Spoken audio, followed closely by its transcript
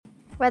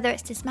Whether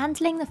it's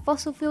dismantling the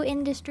fossil fuel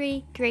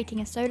industry, creating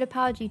a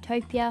solar-powered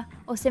utopia,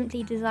 or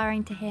simply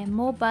desiring to hear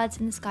more birds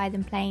in the sky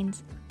than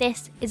planes,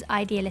 this is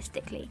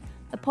Idealistically,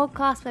 the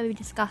podcast where we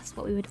discuss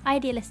what we would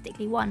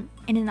idealistically want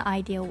in an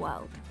ideal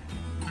world.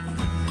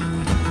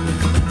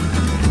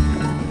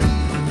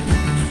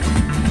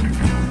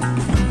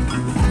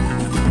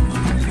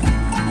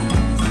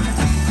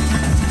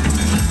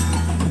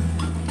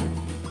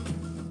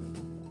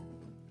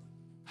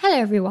 Hello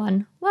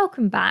everyone,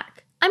 welcome back.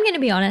 I'm going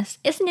to be honest,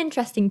 it's an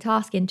interesting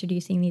task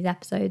introducing these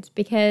episodes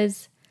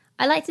because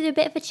I like to do a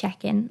bit of a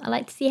check-in. I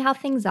like to see how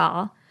things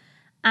are.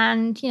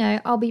 And,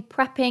 I'll be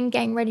prepping,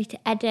 getting ready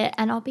to edit,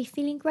 and I'll be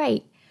feeling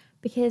great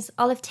because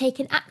I'll have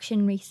taken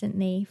action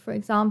recently. For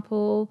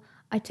example,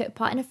 I took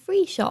part in a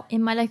free shop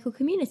in my local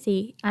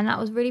community, and that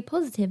was really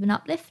positive and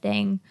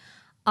uplifting.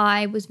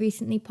 I was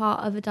recently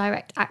part of a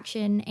direct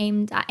action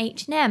aimed at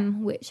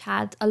H&M, which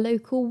had a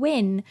local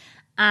win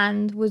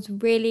and was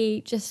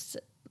really just...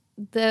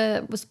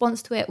 the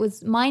response to it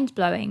was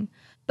mind-blowing.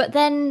 But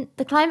then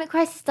the climate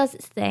crisis does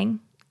its thing.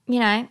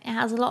 It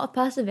has a lot of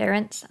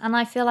perseverance, and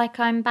I feel like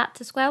I'm back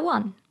to square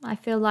one. I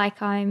feel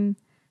like I'm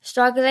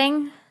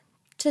struggling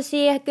to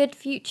see a good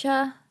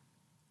future.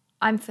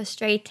 I'm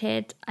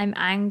frustrated, I'm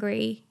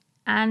angry,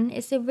 and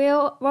it's a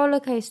real roller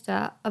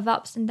coaster of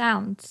ups and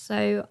downs.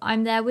 So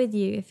I'm there with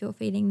you if you're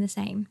feeling the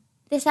same.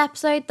 This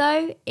episode,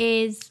 though,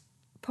 is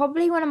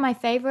probably one of my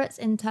favourites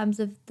in terms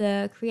of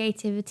the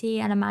creativity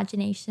and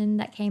imagination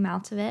that came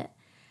out of it.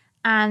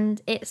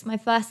 And it's my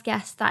first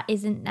guest that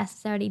isn't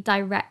necessarily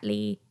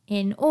directly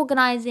in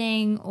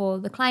organising or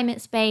the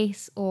climate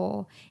space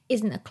or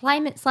isn't a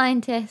climate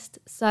scientist.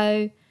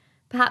 So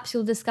perhaps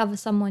you'll discover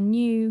someone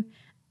new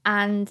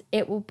and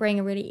it will bring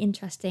a really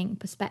interesting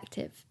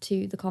perspective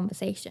to the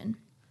conversation.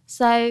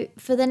 So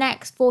for the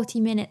next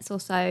 40 minutes or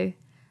so,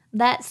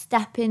 let's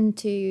step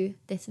into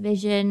this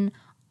vision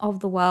of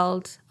the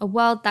world, a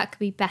world that could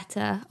be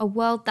better, a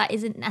world that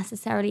isn't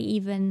necessarily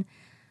even,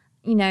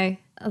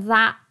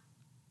 that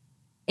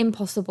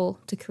impossible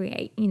to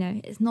create.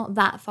 It's not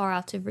that far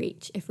out of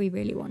reach if we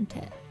really want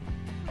it.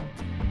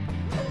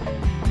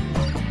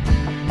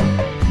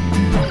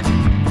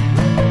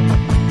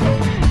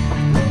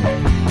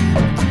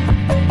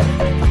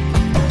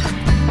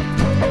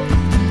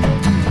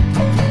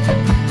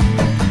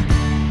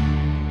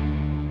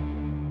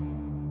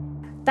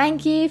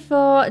 Thank you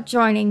for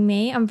joining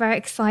me. I'm very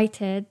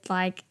excited.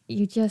 I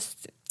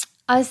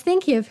was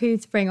thinking of who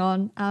to bring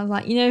on. I was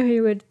like,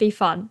 who would be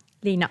fun?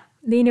 Lena.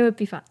 Lena would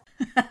be fun.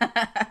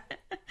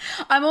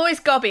 I'm always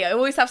gobby. I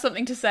always have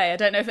something to say. I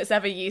don't know if it's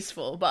ever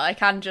useful, but I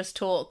can just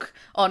talk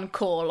on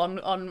call,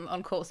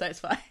 on call, so it's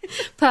fine.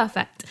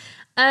 Perfect.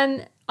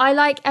 I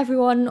like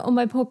everyone on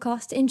my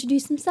podcast to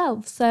introduce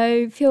themselves.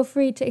 So feel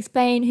free to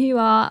explain who you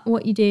are,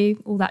 what you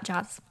do, all that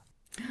jazz.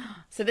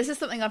 So this is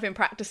something I've been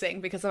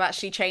practicing because I've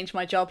actually changed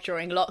my job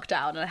during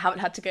lockdown and I haven't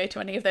had to go to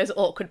any of those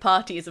awkward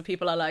parties where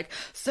people are like,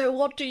 so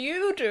what do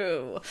you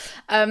do?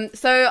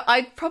 So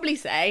I'd probably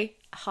say,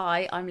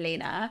 hi, I'm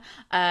Lena.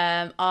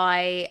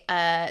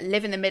 I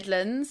live in the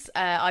Midlands.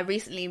 I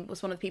recently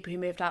was one of the people who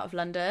moved out of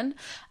London.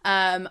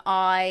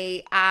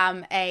 I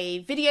am a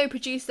video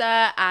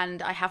producer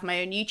and I have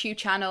my own YouTube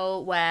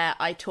channel where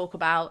I talk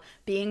about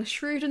being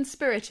shrewd and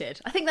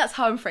spirited. I think that's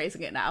how I'm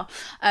phrasing it now.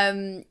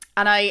 And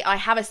I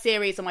have a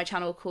series on my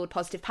channel called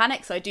Positive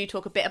Panic. So I do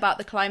talk a bit about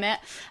the climate,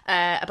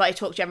 but I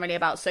talk generally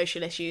about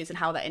social issues and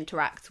how that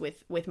interacts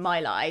with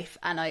my life.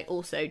 And I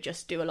also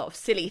just do a lot of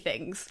silly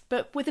things,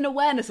 but with an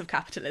awareness of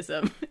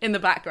capitalism in the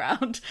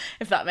background,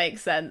 if that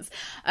makes sense.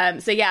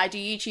 So yeah, I do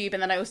YouTube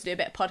and then I also do a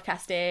bit of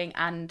podcasting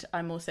and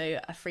I'm also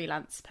a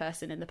freelance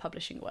person in the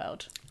publishing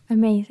world.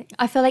 Amazing.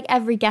 I feel like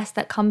every guest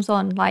that comes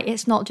on,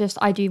 it's not just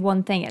I do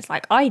one thing, it's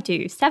like I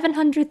do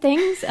 700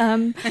 things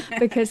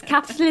because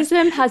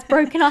capitalism has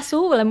broken us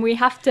all and we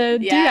have to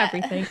do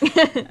everything.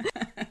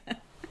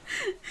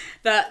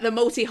 the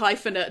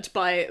multi-hyphenate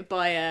by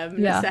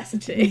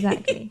necessity. Yeah,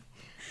 exactly.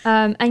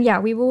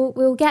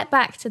 We'll get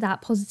back to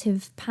that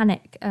positive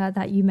panic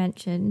that you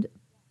mentioned.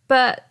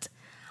 But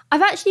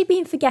I've actually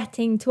been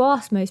forgetting to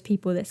ask most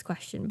people this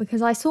question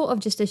because I sort of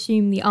just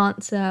assume the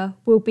answer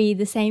will be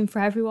the same for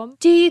everyone.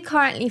 Do you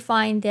currently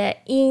find it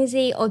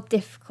easy or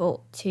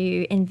difficult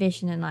to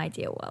envision an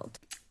ideal world?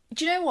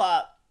 Do you know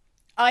what?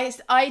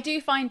 I do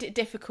find it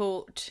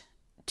difficult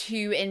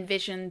to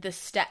envision the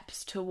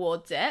steps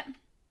towards it.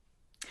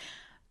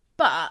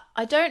 But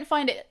I don't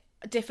find it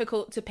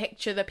difficult to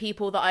picture the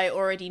people that I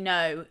already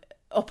know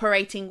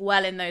operating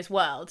well in those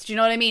worlds. Do you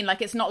know what I mean?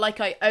 It's not like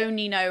I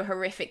only know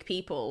horrific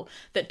people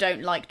that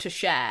don't like to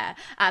share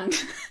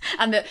it's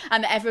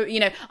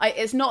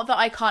not that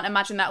I can't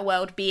imagine that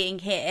world being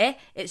here.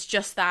 It's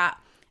just that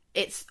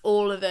it's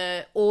all of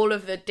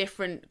the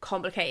different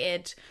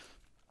complicated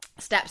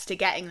steps to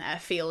getting there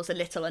feels a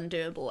little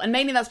undoable. And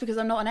mainly that's because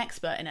I'm not an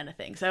expert in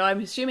anything. So I'm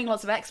assuming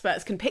lots of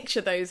experts can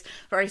picture those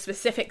very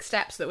specific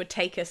steps that would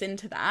take us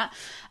into that.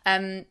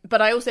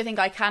 But I also think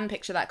I can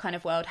picture that kind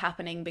of world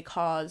happening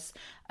because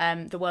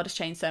The world has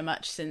changed so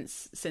much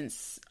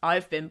since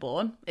I've been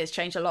born. It's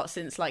changed a lot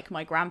since like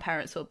my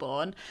grandparents were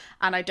born,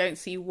 and I don't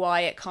see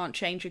why it can't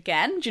change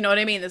again. Do you know what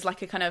I mean? There's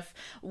like a kind of,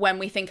 when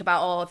we think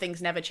about, oh,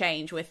 things never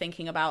change, we're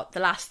thinking about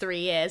the last 3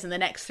 years and the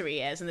next 3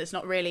 years, and it's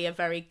not really a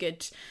very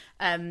good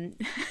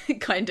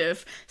kind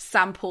of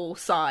sample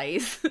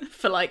size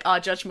for like our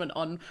judgment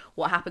on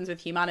what happens with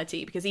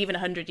humanity, because even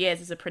 100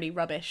 years is a pretty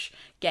rubbish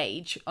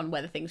gauge on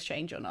whether things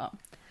change or not.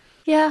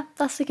 Yeah,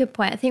 that's a good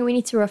point. I think we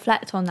need to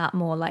reflect on that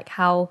more, like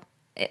how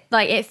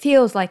it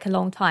feels like a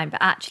long time,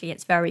 but actually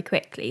it's very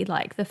quickly.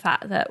 Like the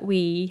fact that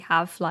we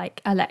have like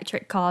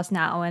electric cars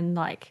now, and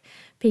like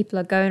people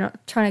are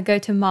trying to go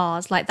to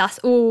Mars, like that's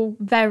all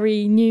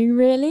very new,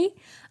 really.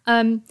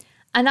 And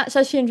that's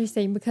actually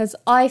interesting, because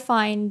I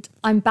find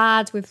I'm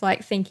bad with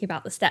like thinking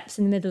about the steps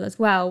in the middle as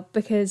well,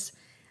 because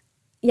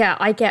yeah,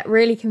 I get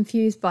really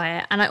confused by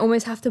it and I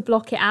almost have to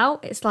block it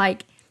out. It's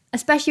like,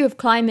 especially with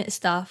climate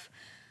stuff,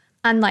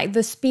 and like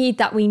the speed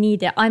that we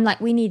need it, I'm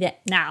like, we need it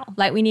now.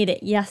 Like we need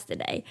it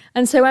yesterday.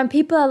 And so when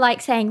people are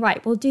like saying,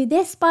 right, we'll do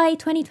this by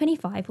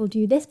 2025, we'll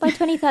do this by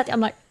 2030, I'm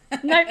like,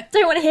 no,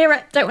 don't want to hear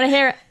it. Don't want to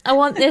hear it. I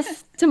want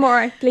this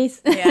tomorrow, please.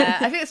 Yeah,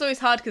 I think it's always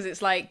hard because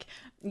it's like,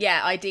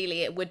 yeah,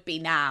 ideally it would be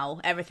now.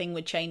 Everything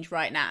would change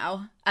right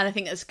now. And I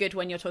think it's good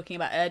when you're talking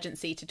about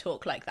urgency to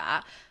talk like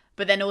that.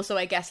 But then also,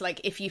 I guess,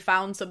 like, if you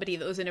found somebody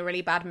that was in a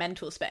really bad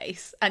mental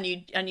space and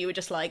you were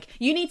just like,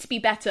 you need to be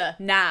better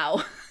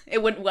now,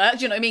 it wouldn't work. Do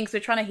you know what I mean? Because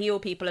they're trying to heal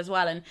people as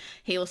well and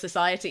heal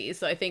societies.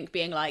 So I think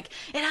being like,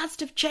 it has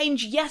to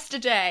change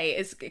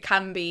yesterday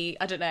can be,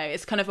 I don't know,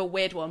 it's kind of a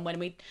weird one when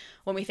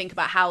we think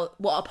about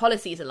what our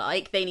policies are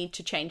like. They need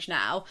to change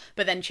now.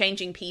 But then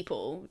changing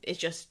people, it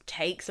just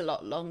takes a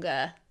lot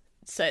longer.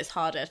 So it's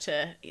harder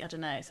to, I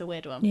don't know, it's a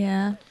weird one.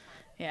 Yeah.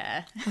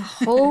 Yeah. A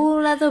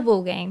whole other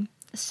ballgame.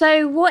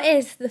 So what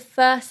is the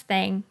first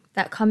thing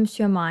that comes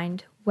to your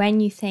mind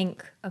when you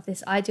think of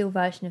this ideal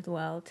version of the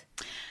world?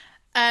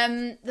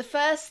 The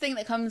first thing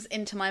that comes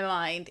into my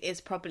mind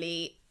is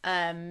probably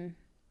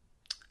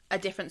a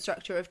different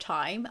structure of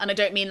time. And I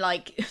don't mean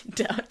like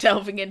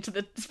delving into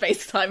the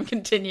space-time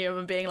continuum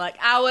and being like,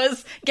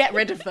 hours, get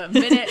rid of them,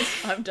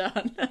 minutes, I'm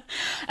done.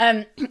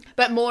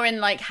 But more in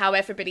like how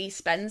everybody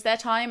spends their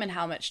time and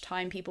how much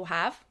time people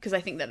have. Because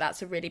I think that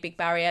that's a really big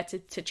barrier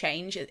to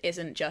change. It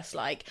isn't just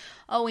like,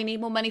 oh, we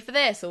need more money for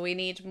this, or we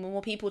need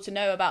more people to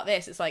know about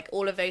this. It's like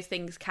all of those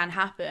things can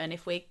happen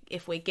if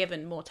we're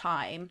given more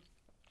time.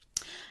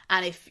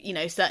 And if, you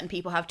know, certain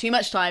people have too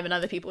much time and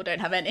other people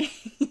don't have any.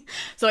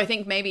 So I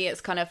think maybe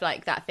it's kind of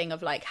like that thing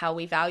of like how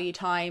we value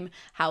time,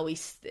 how we,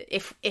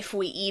 if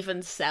we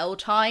even sell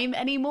time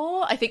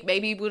anymore, I think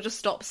maybe we'll just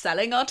stop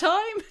selling our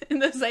time in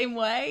the same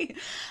way.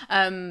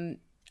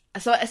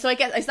 So I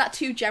guess, is that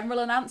too general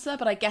an answer?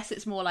 But I guess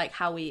it's more like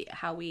how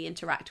we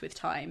interact with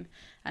time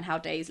and how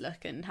days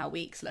look and how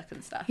weeks look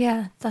and stuff.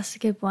 Yeah, that's a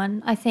good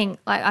one. I think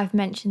like I've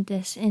mentioned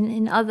this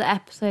in other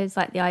episodes,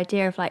 like the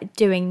idea of like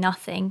doing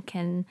nothing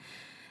can,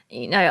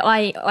 you know,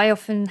 I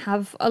often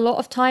have a lot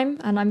of time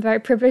and I'm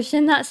very privileged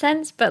in that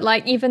sense, but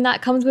like even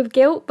that comes with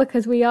guilt,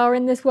 because we are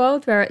in this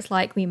world where it's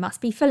like we must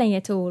be filling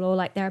it all, or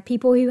like there are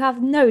people who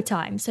have no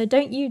time, so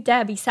don't you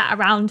dare be sat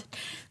around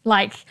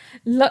like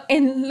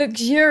in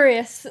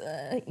luxurious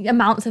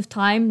amounts of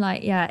time.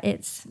 Like, yeah,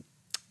 it's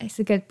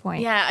a good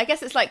point. Yeah, I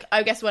guess it's like,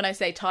 I guess when I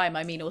say time,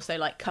 I mean also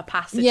like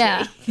capacity.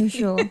 Yeah, for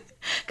sure.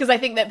 Because I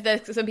think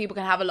that some people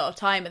can have a lot of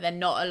time and then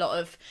not a lot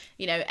of,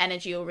 you know,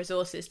 energy or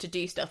resources to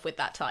do stuff with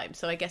that time.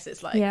 So I guess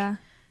it's like... Yeah.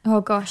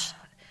 Oh, gosh.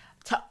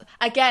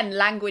 Again,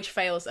 language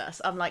fails us.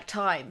 I'm like,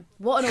 time.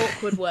 What an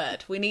awkward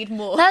word. We need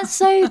more. That's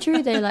so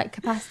true, though. Like,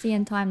 capacity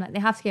and time, like,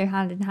 they have to go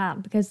hand in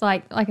hand. Because,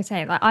 like I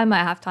say, like, I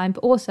might have time, but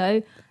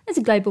also... there's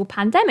a global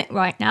pandemic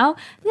right now.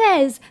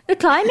 There's the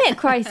climate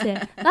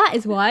crisis. That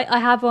is why I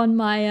have on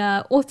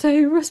my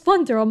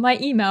autoresponder on my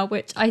email,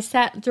 which I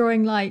set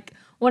during like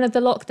one of the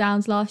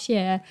lockdowns last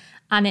year.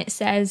 And it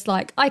says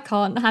like, I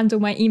can't handle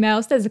my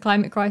emails. There's a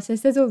climate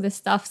crisis. There's all this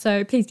stuff.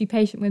 So please be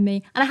patient with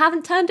me. And I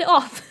haven't turned it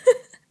off.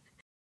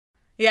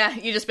 Yeah,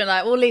 you've just been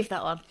like, we'll leave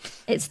that on.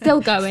 It's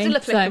still going. Still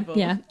applicable. So,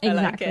 yeah,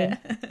 exactly. I like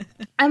it.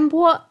 And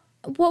what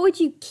would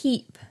you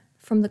keep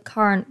from the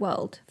current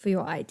world for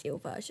your ideal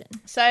version?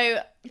 So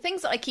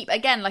things that I keep,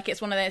 again, like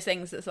it's one of those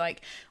things that's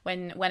like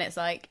when it's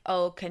like,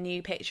 oh, can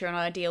you picture an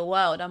ideal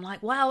world? I'm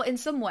like, wow, in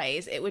some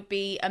ways it would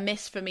be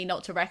amiss for me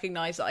not to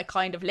recognise that I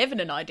kind of live in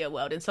an ideal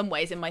world in some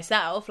ways in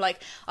myself.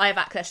 Like I have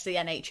access to the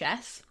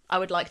NHS. I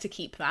would like to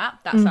keep that.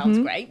 That sounds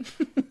great.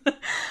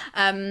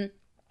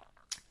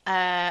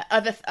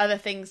 Other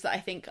things that I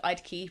think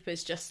I'd keep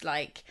is just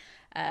like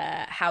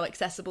how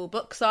accessible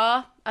books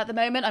are at the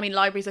moment. I mean,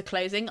 libraries are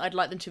closing. I'd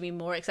like them to be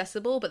more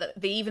accessible, but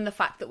even the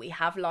fact that we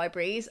have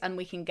libraries and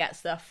we can get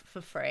stuff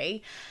for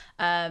free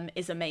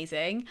is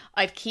amazing.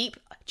 Do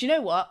you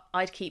know what?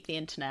 I'd keep the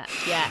internet.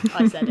 Yeah,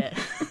 I said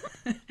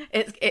it.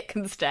 it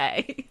can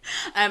stay.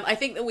 I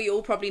think that we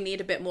all probably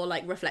need a bit more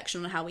like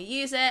reflection on how we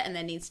use it, and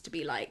there needs to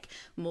be like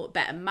more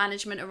better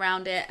management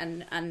around it,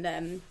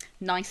 and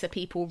nicer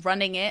people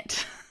running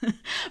it.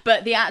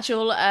 But the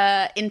actual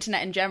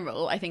internet in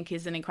general, I think,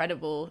 is an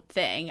incredible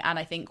thing. And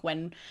I think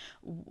when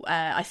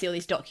I see all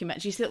these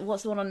documentaries, you see,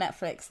 what's the one on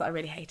Netflix that I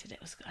really hated?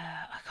 It was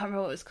I can't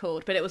remember what it was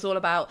called, but it was all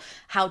about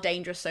how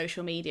dangerous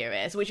social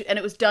media is, and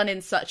it was done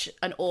in such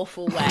an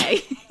awful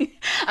way.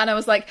 And I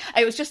was like,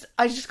 I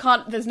just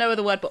can't, there's no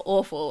other word but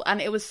awful.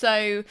 And it was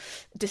so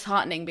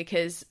disheartening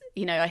because,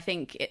 you know, I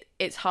think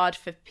it's hard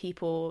for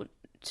people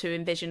to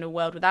envision a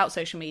world without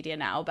social media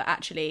now, but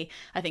actually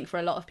I think for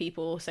a lot of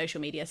people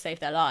social media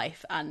saved their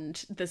life,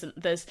 and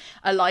there's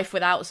a life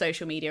without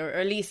social media, or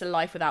at least a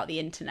life without the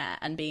internet,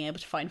 and being able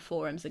to find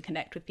forums and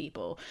connect with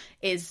people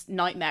is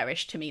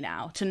nightmarish to me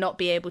now. To not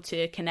be able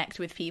to connect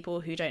with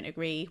people who don't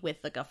agree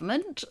with the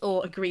government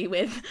or agree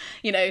with,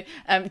 you know,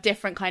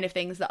 different kind of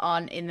things that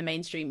aren't in the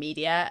mainstream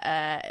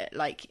media,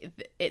 like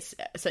it's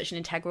such an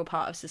integral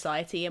part of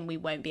society, and we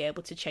won't be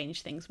able to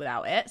change things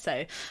without it.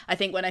 So I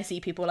think when I see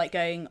people like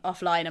going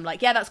offline, I'm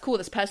like, yeah, that's cool,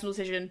 that's a personal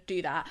decision,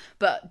 do that,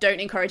 but don't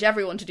encourage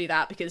everyone to do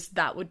that, because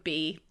that would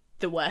be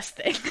the worst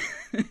thing.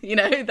 You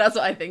know, that's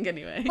what I think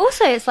anyway.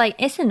 Also, it's like,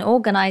 it's an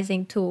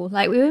organizing tool.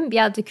 Like, we wouldn't be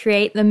able to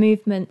create the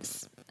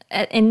movements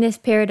in this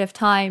period of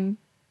time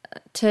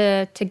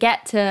to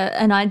get to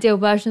an ideal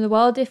version of the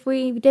world if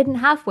we didn't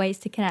have ways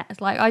to connect.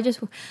 Like, I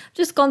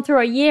just gone through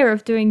a year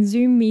of doing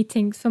Zoom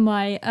meetings for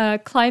my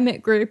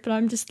climate group, and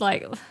I'm just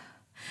like,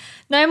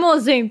 no more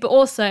Zoom. But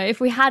also, if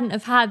we hadn't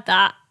have had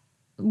that,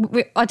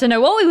 I don't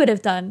know what we would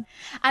have done.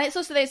 And it's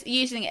also those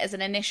using it as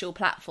an initial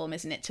platform,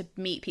 isn't it, to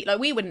meet people. Like,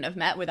 we wouldn't have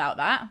met without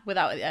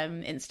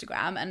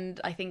Instagram.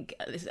 And I think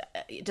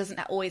it doesn't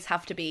always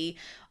have to be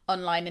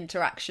online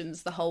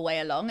interactions the whole way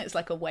along. It's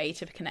like a way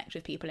to connect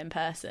with people in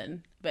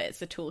person, but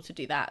it's a tool to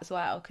do that as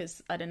well.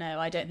 Because I don't know,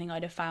 I don't think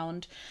I'd have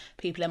found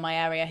people in my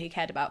area who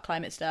cared about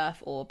climate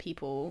stuff, or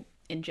people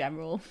in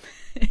general.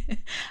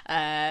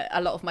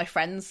 A lot of my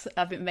friends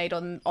I've made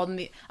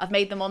I've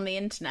made them on the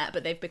internet,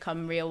 but they've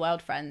become real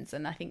world friends,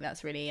 and I think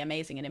that's really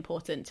amazing and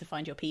important to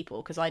find your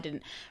people, because I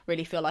didn't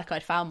really feel like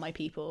I'd found my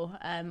people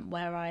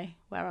where I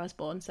was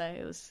born. So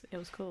it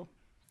was cool.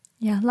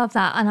 Yeah, love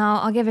that. And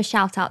I'll give a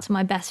shout out to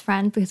my best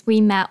friend, because we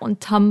met on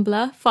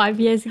Tumblr 5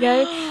 years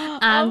ago.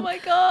 Oh my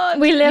god!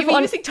 We live You've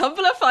been using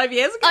Tumblr 5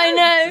 years ago? I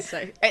know.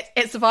 So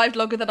it survived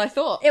longer than I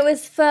thought. It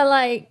was for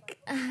like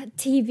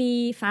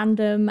TV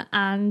fandom,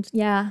 and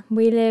yeah,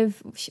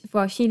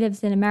 she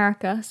lives in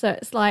America, so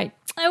it's like,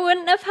 I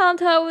wouldn't have found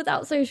her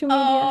without social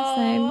media.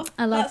 So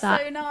I love that.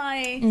 That's so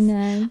nice. I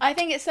know. I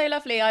think it's so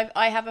lovely.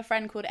 I have a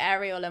friend called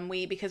Ariel, and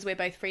because we're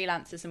both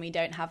freelancers and we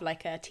don't have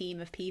like a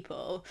team of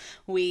people,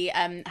 we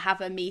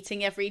have a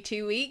meeting every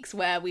 2 weeks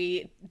where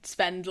we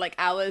spend like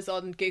hours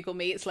on Google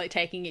Meets, like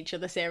taking each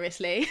other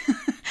seriously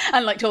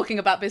and like talking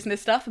about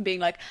business stuff and being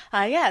like,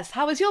 yes,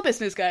 how is your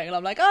business going? And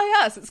I'm like,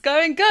 yes, it's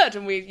going good.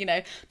 And we, you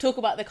know, talk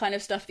about the kind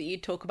of stuff that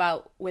you'd talk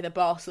about with a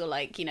boss, or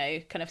like, you know,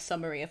 kind of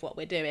summary of what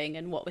we're doing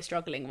and what we're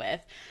struggling with.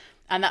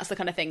 And that's the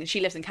kind of thing. She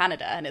lives in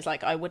Canada, and it's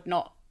like, I would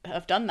not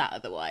have done that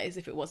otherwise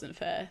if it wasn't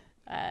for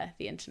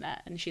the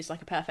internet. And she's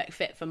like a perfect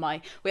fit for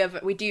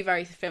we do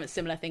very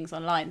similar things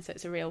online, so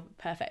it's a real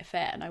perfect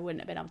fit, and I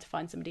wouldn't have been able to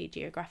find somebody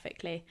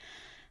geographically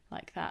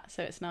like that.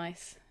 So it's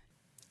nice.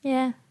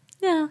 Yeah,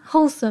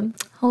 wholesome.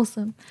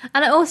 And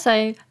I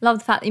also love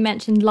the fact that you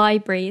mentioned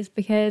libraries,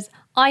 because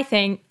I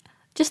think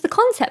just the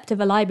concept of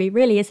a library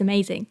really is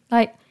amazing.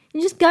 Like,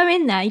 you just go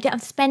in there, you don't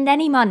have to spend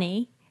any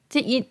money.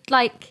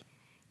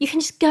 You can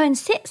just go and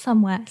sit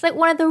somewhere. It's like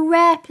one of the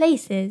rare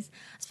places.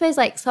 I suppose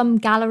like some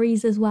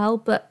galleries as well,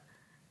 but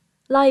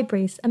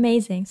libraries,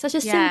 amazing. Such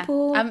a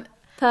simple,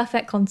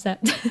 perfect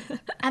concept.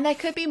 And there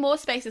could be more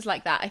spaces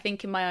like that. I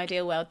think in my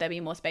ideal world, there'd be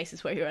more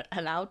spaces where you're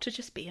allowed to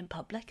just be in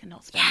public and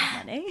not spend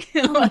money.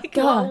 Oh my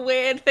God. What a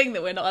weird thing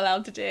that we're not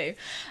allowed to do.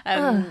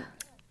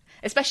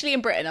 Especially in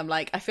Britain,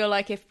 I feel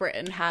like if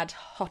Britain had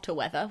hotter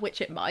weather,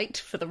 which it might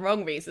for the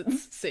wrong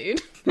reasons soon,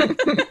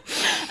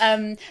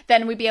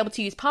 then we'd be able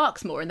to use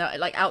parks more and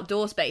like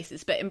outdoor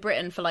spaces. But in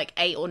Britain, for like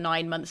 8 or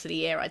 9 months of the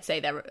year, I'd say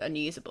they're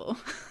unusable.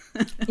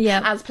 Yeah,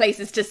 as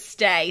places to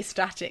stay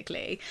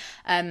statically.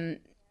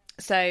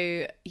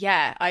 So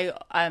yeah,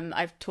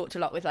 I've talked a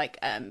lot with like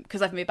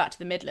because I've moved back to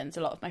the Midlands.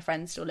 A lot of my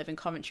friends still live in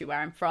Coventry, where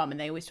I'm from, and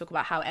they always talk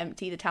about how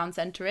empty the town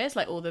centre is.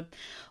 Like all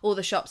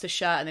the shops are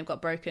shut and they've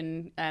got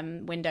broken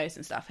windows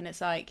and stuff. And it's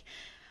like,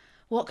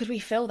 what could we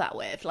fill that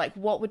with? Like,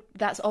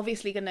 that's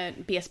obviously going to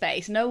be a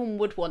space. No one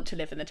would want to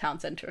live in the town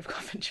centre of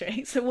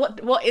Coventry. So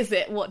what is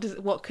it?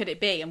 What could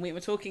it be? And we were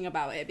talking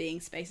about it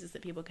being spaces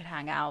that people could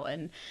hang out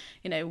and,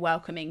 you know,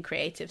 welcoming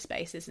creative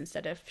spaces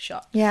instead of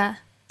shops. Yeah.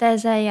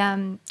 There's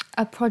a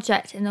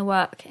project in the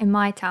work in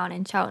my town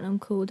in Cheltenham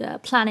called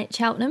Planet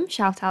Cheltenham.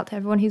 Shout out to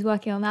everyone who's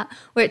working on that,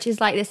 which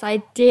is like this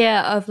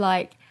idea of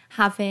like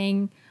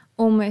having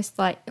almost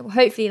like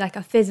hopefully like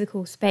a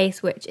physical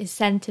space which is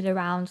centered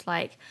around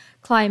like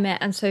climate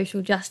and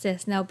social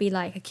justice. And there'll be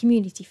like a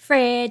community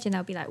fridge, and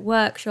there'll be like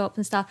workshops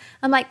and stuff.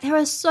 And like there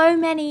are so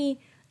many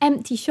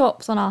empty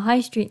shops on our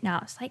high street now.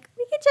 It's like,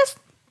 we could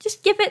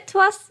just give it to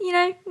us, you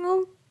know,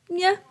 well,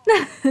 yeah.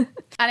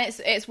 And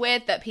it's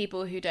weird that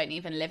people who don't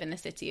even live in the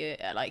city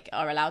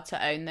are allowed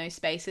to own those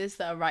spaces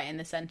that are right in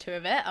the centre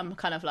of it. I'm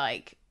kind of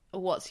like,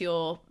 what's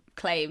your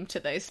claim to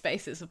those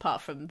spaces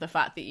apart from the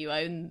fact that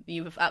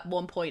you've at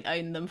one point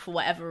owned them for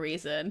whatever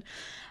reason?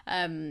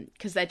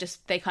 Because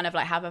they kind of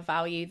like have a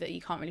value that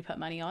you can't really put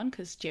money on,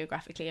 because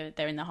geographically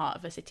they're in the heart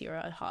of a city or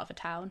a heart of a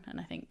town. And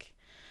I think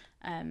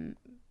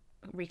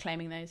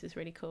reclaiming those is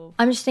really cool.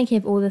 I'm just thinking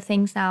of all the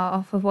things now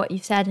off of what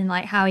you've said, and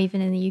like how even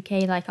in the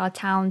UK, like our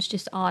towns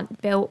just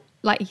aren't built,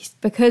 like,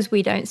 because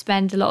we don't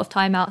spend a lot of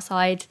time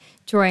outside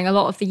during a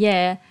lot of the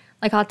year,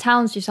 like our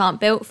towns just aren't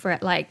built for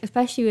it, like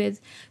especially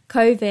with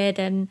COVID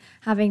and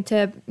having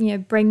to, you know,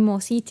 bring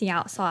more seating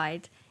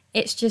outside.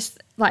 It's just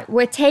like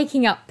we're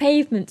taking up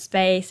pavement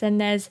space,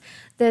 and there's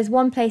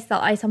one place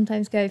that I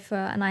sometimes go for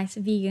a nice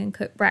vegan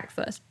cooked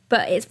breakfast,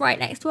 but it's right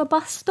next to a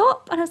bus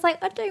stop, and I was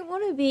like, I don't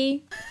want to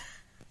be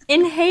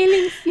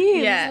inhaling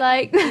fumes. That's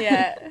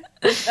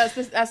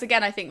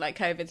again, I think like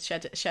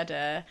COVID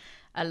shed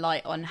a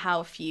light on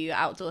how few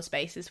outdoor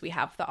spaces we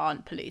have that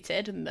aren't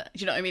polluted, and do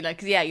you know what I mean? Like,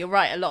 'cause yeah, you're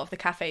right, a lot of the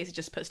cafes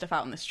just put stuff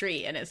out on the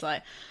street, and it's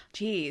like,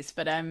 geez.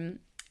 But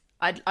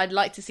I'd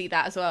like to see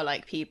that as well,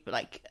 like people,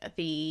 like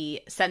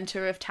the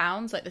centre of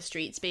towns, like the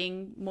streets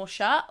being more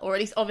shut, or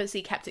at least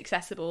obviously kept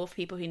accessible for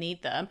people who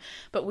need them.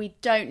 But we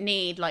don't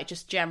need like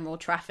just general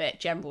traffic,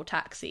 general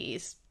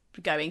taxis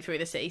going through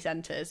the city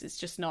centres. It's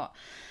just not,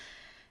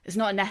 it's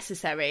not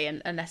necessary,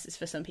 unless it's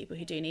for some people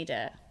who do need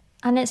it.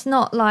 And it's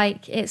not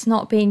like it's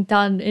not being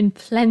done in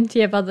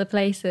plenty of other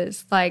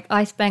places. Like,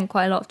 I spent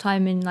quite a lot of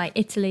time in like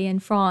Italy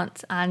and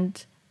France,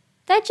 and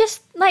they're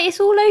just like, it's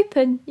all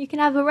open. You can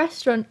have a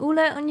restaurant all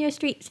out on your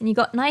streets, and you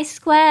got nice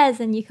squares,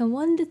 and you can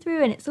wander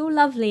through, and it's all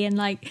lovely, and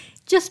like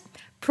just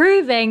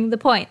proving the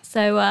point.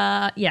 So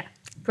yeah,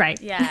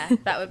 great. Yeah,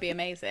 that would be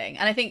amazing.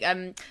 And I think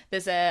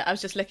I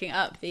was just looking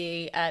up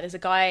there's a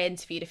guy I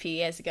interviewed a few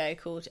years ago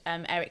called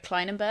Eric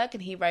Kleinenberg,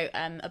 and he wrote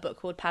a book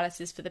called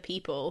Palaces for the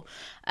People,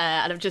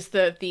 and just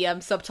the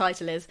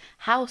subtitle is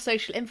How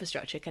Social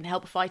Infrastructure Can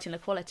Help Fight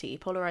Inequality,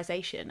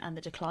 Polarization and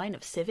the Decline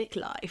of Civic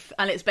Life.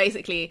 And it's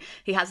basically,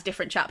 he has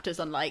different chapters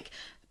on like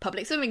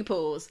public swimming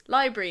pools,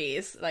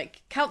 libraries,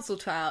 like council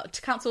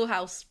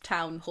house,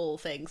 town hall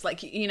things,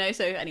 like, you know.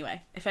 So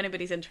anyway, if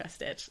anybody's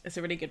interested, it's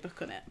a really good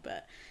book on it,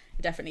 but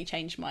it definitely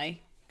changed my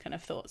kind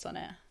of thoughts on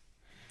it.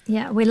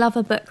 Yeah, we love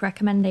a book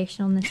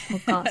recommendation on this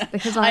podcast,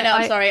 because I know,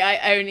 I'm sorry,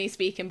 I only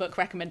speak in book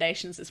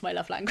recommendations. It's my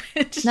love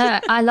language.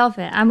 No, I love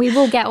it, and we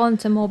will get on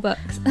to more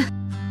books.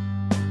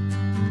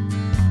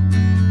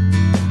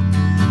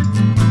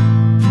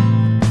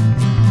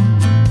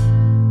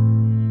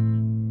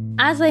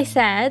 As I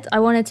said, I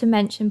wanted to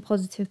mention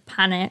Positive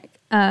Panic,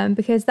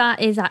 because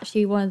that is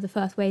actually one of the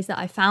first ways that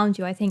I found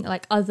you. I think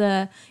like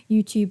other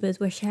YouTubers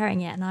were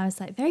sharing it, and I was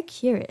like very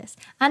curious.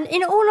 And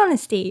in all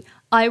honesty,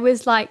 I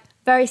was like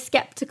very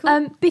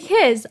skeptical,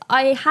 because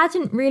I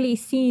hadn't really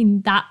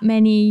seen that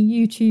many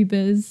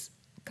YouTubers,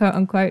 quote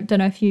unquote. Don't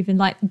know if you even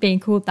like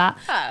being called that.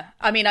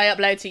 I mean, I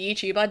upload to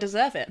YouTube. I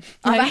deserve it.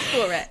 I've asked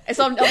for it.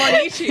 I'm on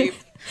YouTube.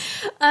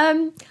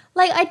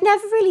 Like, I'd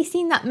never really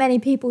seen that many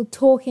people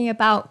talking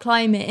about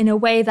climate in a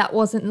way that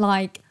wasn't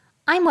like,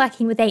 I'm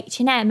working with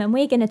H&M and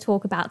we're going to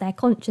talk about their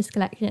conscious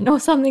collection or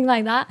something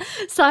like that.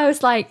 So I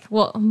was like,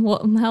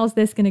 how's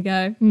this going to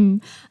go?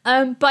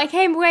 But I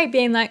came away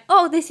being like,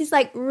 oh, this is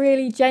like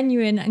really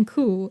genuine and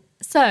cool.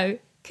 So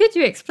could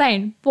you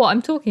explain what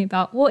I'm talking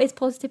about? What is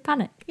Positive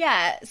Panic?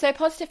 Yeah, so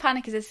Positive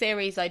Panic is a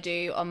series I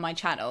do on my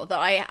channel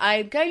that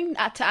I'm going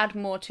to add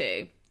more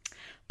to.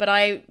 But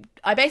I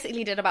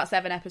basically did about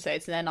 7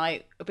 episodes, and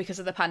then because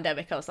of the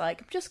pandemic, I was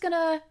like, I'm just going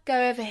to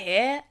go over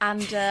here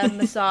and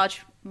massage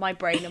my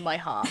brain and my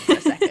heart for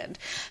a second.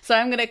 So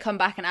I'm going to come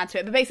back and add to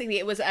it. But basically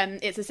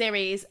it's a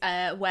series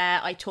where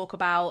I talk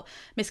about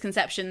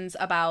misconceptions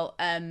about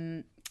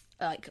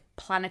like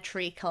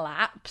planetary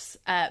collapse,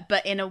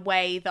 but in a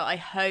way that I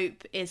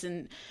hope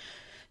isn't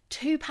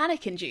too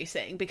panic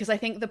inducing, because I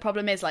think the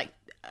problem is like,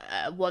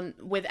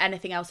 with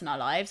anything else in our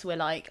lives, we're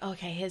like,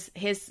 okay,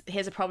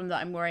 here's a problem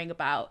that I'm worrying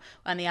about,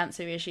 and the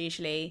answer is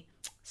usually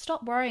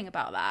stop worrying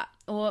about that,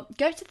 or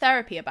go to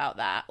therapy about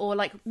that, or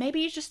like maybe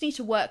you just need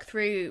to work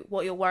through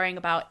what you're worrying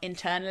about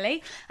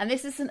internally, and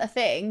this isn't a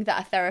thing that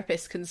a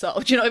therapist can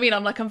solve. Do you know what I mean?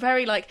 I'm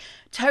very like,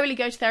 totally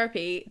go to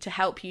therapy to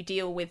help you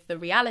deal with the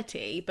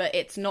reality, but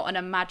it's not an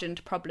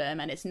imagined problem,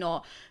 and it's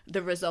not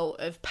the result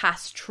of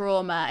past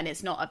trauma, and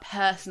it's not a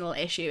personal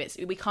issue.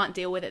 We can't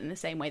deal with it in the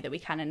same way that we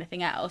can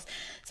anything else.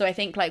 So I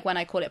think like when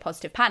I call it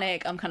Positive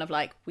Panic, I'm kind of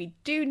like, we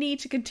do need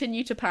to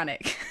continue to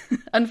panic.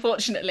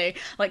 Unfortunately,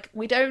 like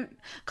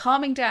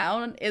calming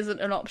down isn't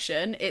an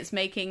option. It's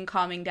making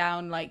calming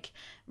down like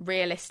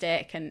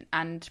realistic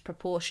and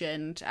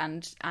proportioned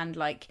and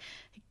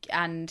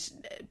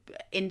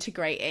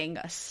integrating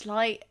a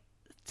slight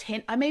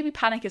tint. Maybe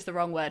panic is the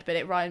wrong word, but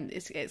it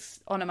rhymes. It's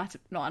not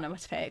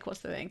onomatopoeic.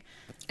 What's the thing?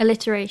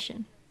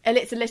 Alliteration.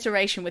 it's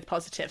alliteration with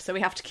positive, so we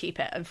have to keep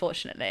it,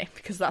 unfortunately,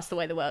 because that's the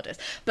way the world is.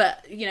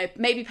 But, you know,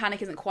 maybe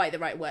panic isn't quite the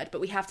right word,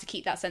 but we have to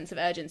keep that sense of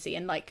urgency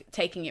and like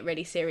taking it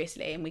really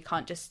seriously, and we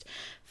can't just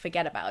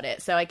forget about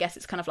it. So I guess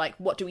it's kind of like,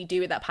 what do we do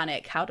with that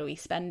panic? How do we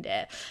spend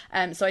it?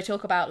 So I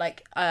talk about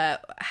like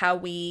how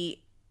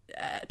we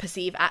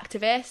perceive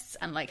activists,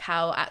 and like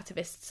how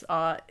activists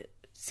are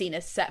seen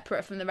as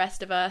separate from the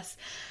rest of us.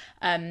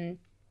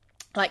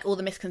 Like all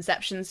the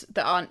misconceptions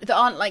that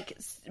aren't like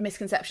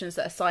misconceptions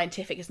that are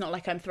scientific. It's not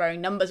like I'm throwing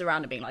numbers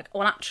around and being like,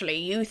 well, actually,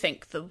 you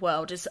think the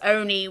world is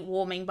only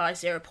warming by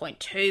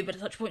 0.2, but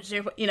it's such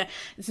 0.0. You know,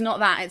 it's not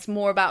that. It's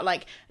more about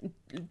like,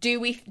 do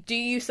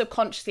you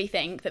subconsciously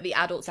think that the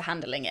adults are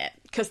handling it?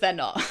 Because they're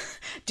not.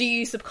 Do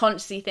you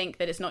subconsciously think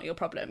that it's not your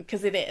problem?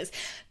 Because it is.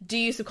 Do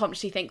you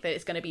subconsciously think that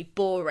it's going to be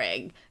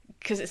boring?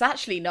 Because it's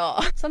actually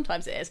not.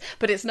 Sometimes it is,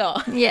 but it's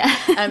not. Yeah.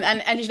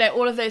 And you know,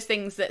 all of those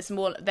things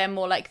they're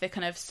more like the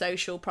kind of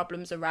social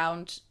problems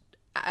around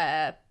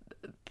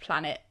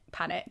planet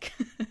panic.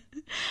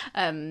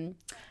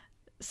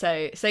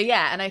 So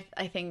yeah, and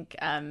I think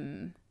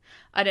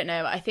I don't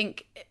know. I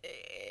think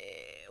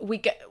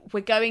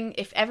we're going,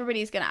 if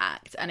everybody's going to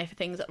act and if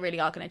things really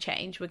are going to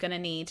change, we're going to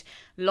need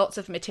lots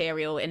of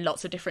material in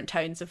lots of different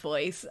tones of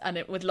voice,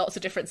 and with lots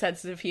of different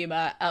senses of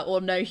humor, or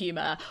no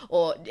humor,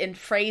 or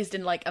phrased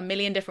in like a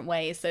million different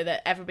ways, so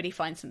that everybody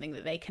finds something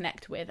that they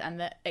connect with and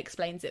that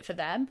explains it for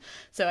them.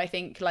 So I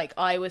think like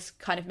I was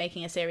kind of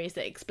making a series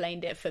that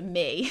explained it for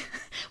me,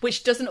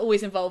 which doesn't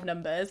always involve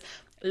numbers.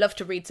 Love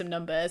to read some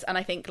numbers, and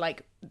I think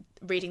like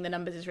reading the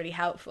numbers is really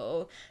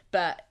helpful,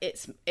 but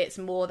it's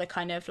more the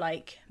kind of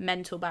like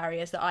mental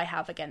barriers that I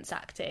have against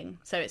acting.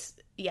 So it's,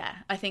 yeah,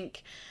 I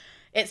think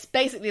it's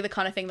basically the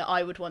kind of thing that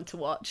I would want to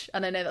watch,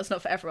 and I know that's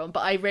not for everyone,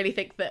 but I really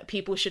think that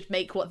people should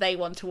make what they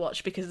want to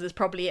watch, because there's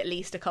probably at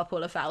least a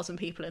couple of thousand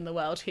people in the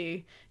world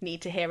who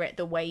need to hear it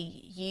the way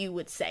you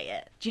would say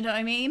it. Do you know what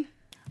I mean?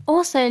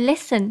 Also,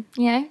 listen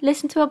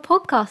to a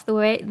podcast the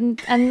way,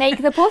 and make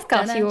the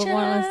podcast you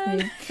want to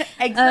listen to.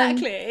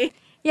 Exactly.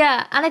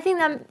 Yeah, and I think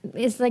that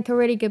is like a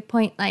really good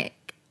point. Like,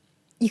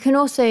 you can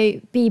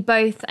also be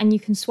both, and you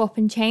can swap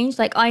and change.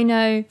 Like, I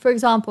know, for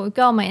example,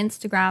 go on my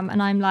Instagram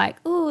and I'm like,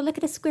 oh, look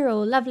at a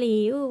squirrel,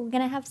 lovely. Oh, we're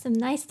going to have some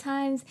nice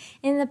times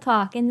in the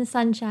park, in the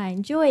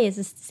sunshine. Joy is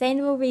a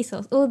sustainable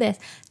resource, all this.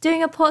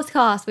 Doing a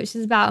podcast, which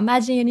is about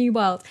imagining a new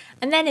world.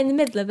 And then in the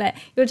middle of it,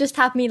 you'll just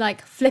have me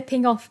like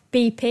flipping off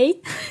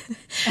BP.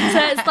 So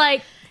it's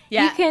like,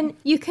 yeah.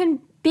 you can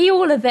be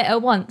all of it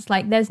at once.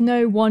 Like, there's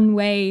no one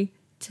way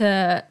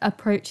to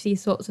approach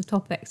these sorts of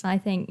topics. I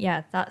think,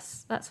 yeah,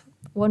 that's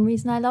one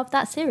reason I love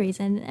that series,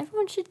 and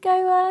everyone should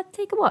go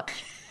take a watch.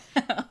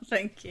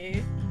 Thank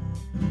you.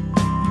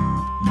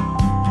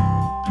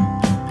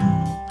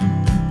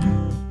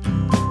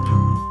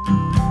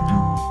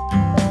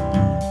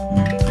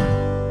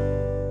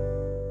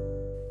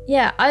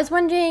 Yeah, I was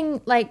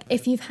wondering, like,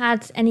 if you've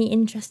had any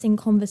interesting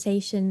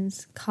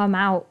conversations come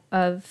out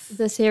of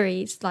the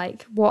series,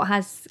 like what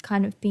has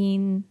kind of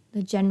been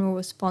the general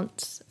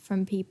response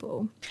from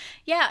people?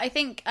 Yeah, I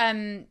think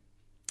a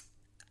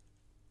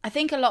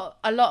lot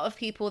of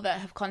people that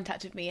have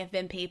contacted me have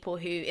been people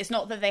who, it's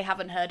not that they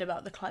haven't heard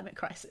about the climate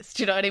crisis.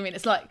 Do you know what I mean?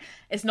 It's like,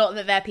 it's not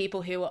that they're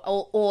people who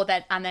are,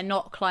 they're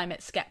not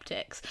climate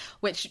skeptics,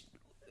 which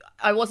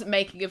I wasn't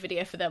making a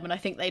video for them, and I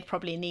think they'd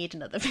probably need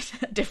another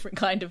different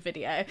kind of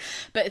video.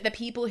 But the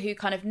people who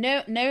kind of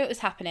know it was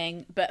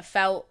happening, but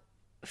felt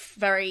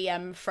very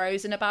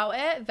frozen about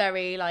it,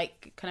 very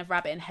like kind of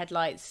rabbit in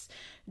headlights,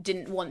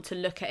 didn't want to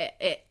look at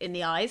it in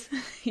the eyes,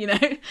 you know,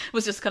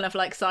 was just kind of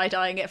like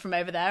side-eyeing it from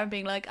over there and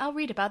being like, I'll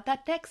read about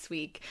that next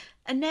week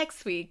and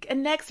next week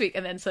and next week,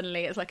 and then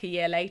suddenly it's like a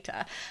year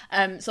later.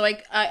 So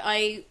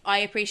I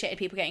appreciated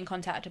people getting in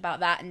contact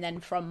about that, and then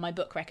from my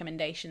book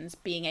recommendations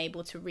being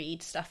able to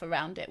read stuff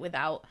around it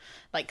without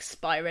like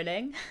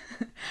spiraling.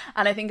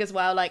 And I think as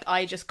well, like,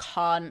 I just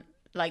can't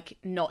like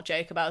not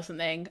joke about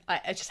something.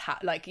 I just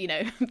like, you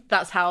know,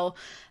 that's how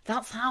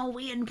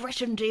we in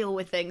Britain deal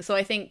with things. So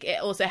I think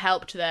it also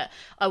helped that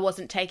I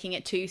wasn't taking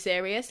it too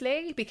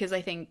seriously, because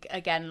I think,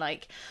 again,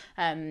 like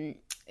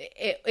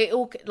it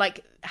all,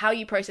 like, how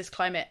you process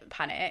climate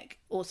panic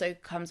also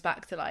comes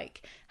back to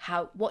like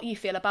what you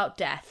feel about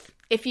death.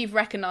 If you've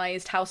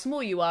recognized how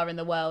small you are in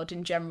the world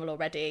in general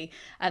already,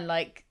 and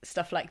like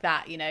stuff like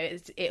that, you know,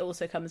 it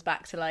also comes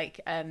back to like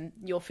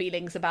your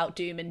feelings about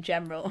doom in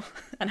general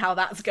and how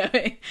that's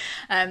going.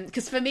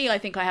 Because for me, I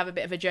think I have a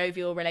bit of a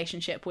jovial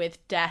relationship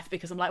with death,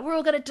 because I'm like, we're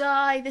all gonna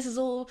die. This is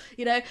all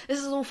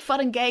fun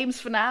and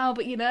games for now,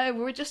 but you know,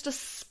 we're just a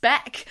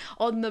speck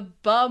on the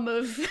bum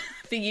of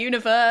the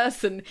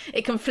universe, and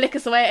it can flick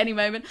us away at any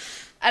moment.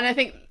 And I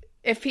think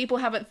if people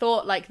haven't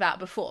thought like that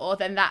before,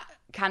 then that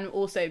can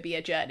also be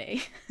a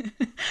journey,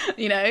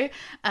 you know,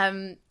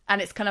 and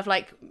it's kind of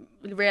like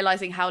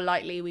realizing how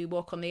lightly we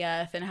walk on the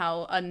earth and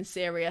how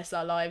unserious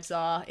our lives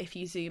are if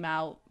you zoom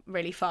out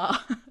really far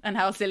and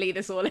how silly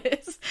this all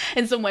is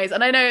in some ways.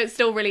 And I know it's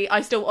still really,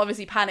 I still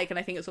obviously panic and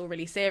I think it's all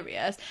really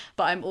serious,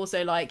 but I'm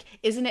also like,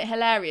 isn't it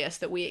hilarious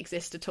that we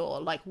exist at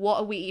all? Like, what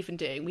are we even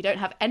doing? We don't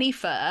have any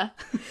fur.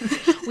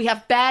 We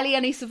have barely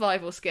any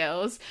survival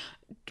skills.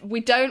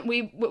 We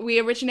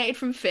originated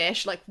from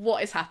fish. Like,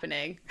 what is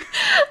happening?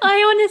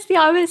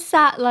 I was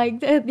sat like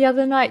the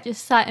other night,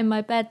 just sat in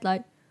my bed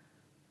like,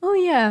 oh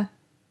yeah,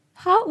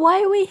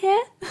 why are we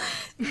here?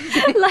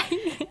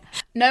 Like,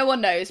 no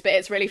one knows, but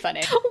it's really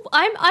funny.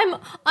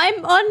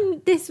 I'm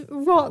on this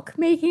rock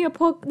making a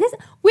podcast.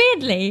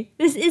 Weirdly,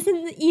 this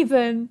isn't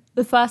even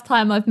the first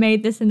time I've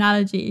made this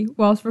analogy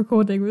whilst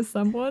recording with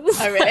someone.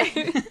 Oh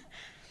really?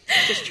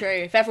 It's just true.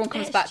 If everyone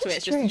comes back to it,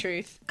 it's just the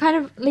truth. Kind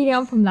of leading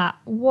on from that,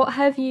 what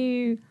have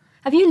you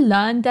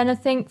learned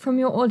anything from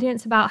your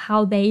audience about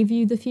how they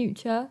view the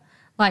future?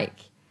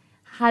 Like,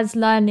 has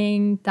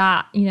learning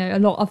that, you know, a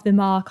lot of them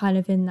are kind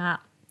of in that,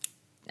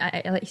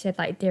 like you said,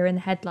 like deer in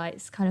the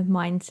headlights kind of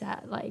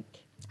mindset, like,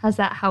 has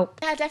that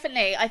helped? Yeah,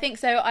 definitely. I think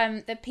so.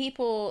 The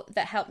people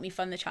that help me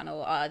fund the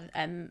channel are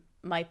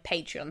my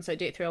Patreon. So I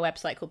do it through a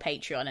website called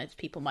Patreon, as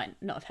people might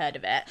not have heard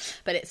of it,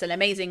 but it's an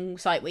amazing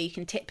site where you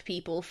can tip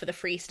people for the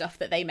free stuff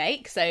that they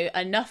make. So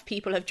enough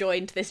people have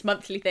joined this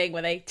monthly thing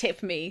where they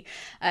tip me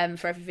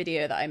for every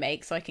video that I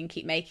make, so I can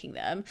keep making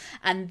them.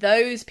 And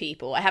those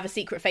people, I have a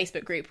secret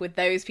Facebook group with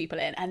those people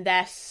in, and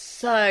they're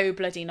so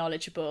bloody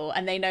knowledgeable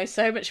and they know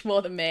so much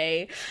more than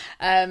me.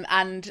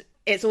 And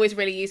it's always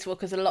really useful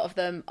because a lot of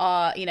them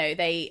are, you know,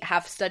 they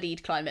have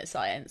studied climate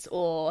science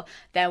or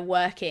they're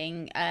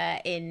working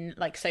in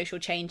like social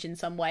change in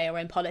some way or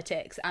in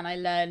politics.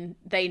 And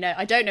they know,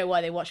 I don't know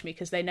why they watch me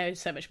because they know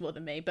so much more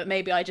than me, but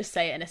maybe I just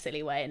say it in a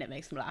silly way and it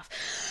makes them laugh.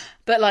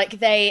 But like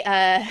they,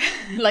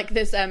 like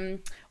there's,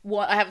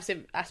 what I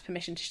haven't asked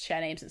permission to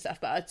share names and stuff,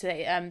 but I'd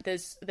say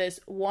there's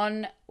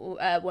one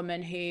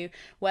woman who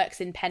works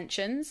in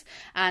pensions,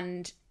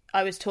 and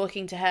I was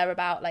talking to her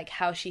about like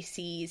how she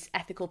sees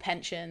ethical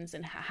pensions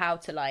and how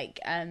to like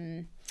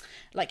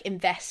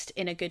invest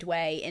in a good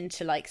way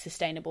into like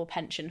sustainable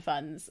pension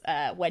funds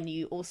when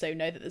you also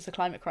know that there's a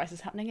climate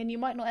crisis happening and you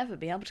might not ever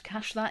be able to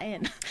cash that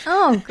in.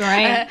 Oh,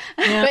 great.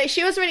 Yeah. But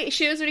she was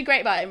really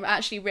great about it, and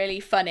actually really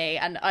funny,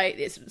 and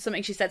it's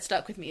something she said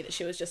stuck with me, that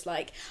she was just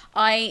like,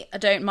 I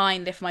don't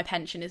mind if my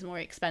pension is more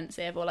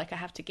expensive or like I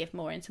have to give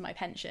more into my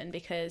pension,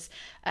 because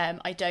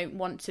I don't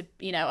want to,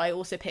 you know, I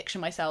also picture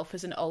myself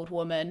as an old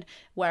woman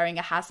wearing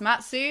a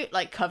hazmat suit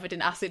like covered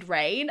in acid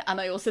rain, and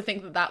I also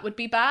think that would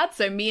be bad.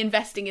 So me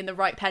investing in the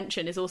right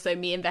pension is also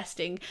me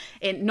investing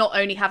in not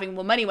only having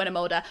more money when I'm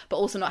older, but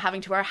also not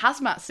having to wear a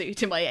hazmat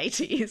suit in my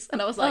 80s.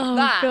 And I was like,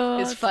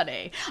 God. Is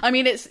funny. I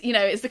mean, it's, you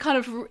know, it's the kind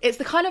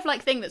of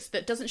like thing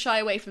that doesn't shy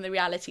away from the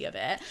reality of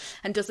it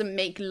and doesn't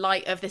make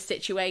light of the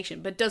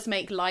situation, but does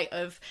make light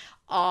of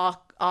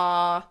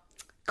our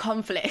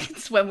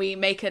conflicts when we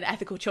make an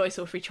ethical choice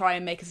or if we try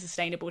and make a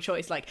sustainable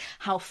choice. Like,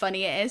 how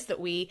funny it is that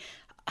we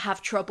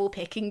have trouble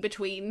picking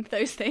between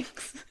those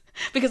things.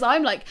 Because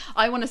I'm like,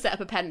 I want to set up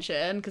a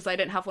pension because I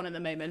don't have one at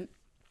the moment.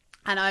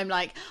 And I'm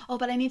like, oh,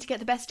 but I need to get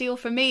the best deal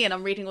for me. And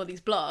I'm reading all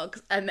these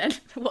blogs. And then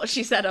what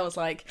she said, I was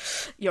like,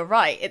 you're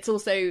right. It's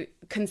also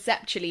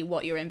conceptually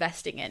what you're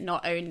investing in,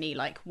 not only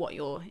like what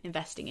you're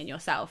investing in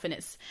yourself. And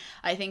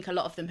I think a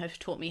lot of them have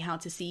taught me how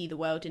to see the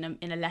world in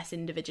a less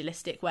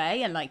individualistic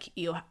way. And like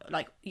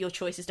your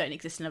choices don't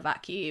exist in a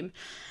vacuum.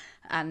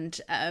 And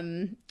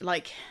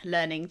like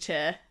learning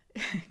to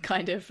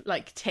kind of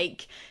like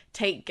take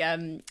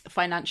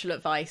financial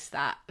advice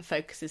that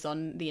focuses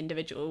on the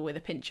individual with a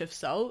pinch of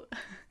salt,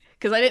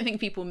 because I don't think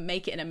people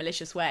make it in a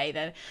malicious way.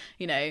 They're,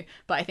 you know,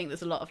 but I think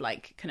there's a lot of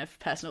like kind of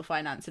personal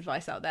finance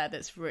advice out there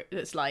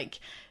that's like,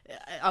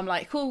 I'm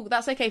like, cool,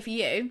 that's okay for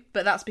you,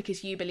 but that's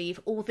because you believe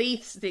all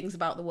these things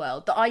about the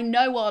world that I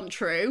know aren't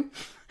true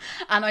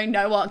and I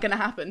know aren't going to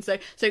happen. So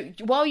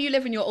while you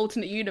live in your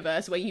alternate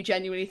universe where you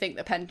genuinely think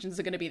that pensions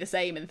are going to be the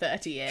same in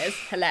 30 years,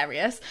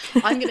 hilarious,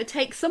 I'm going to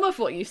take some of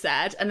what you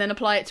said and then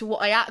apply it to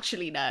what I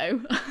actually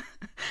know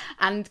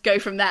and go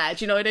from there.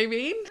 Do you know what I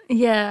mean?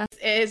 Yeah.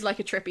 It is like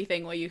a trippy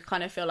thing where you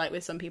kind of feel like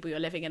with some people you're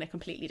living in a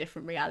completely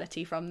different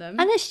reality from them.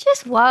 And it's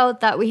just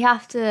wild that we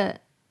have to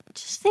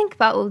just think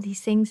about all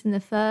these things in the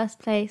first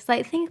place.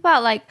 Like, think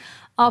about like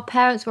our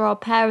parents or our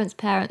parents'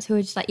 parents who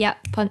are just like, yeah,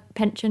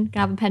 pension,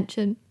 can have a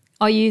pension.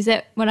 I'll use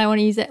it when I want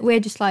to use it. We're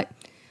just like,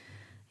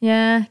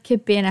 yeah,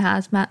 could be in a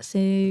hazmat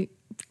suit,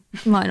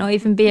 might not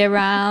even be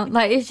around.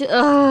 Like, it's just,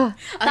 I'm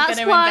going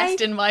to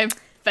invest in my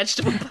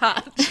vegetable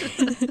patch.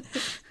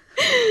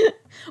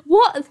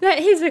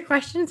 Here's a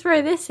question,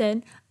 throw this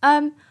in.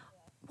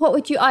 What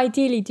would you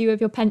ideally do with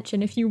your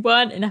pension if you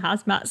weren't in a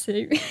hazmat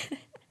suit?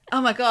 Oh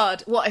my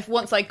God, what if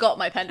once I got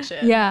my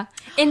pension? Yeah.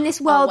 In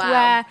this world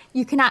where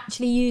you can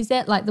actually use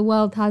it, like the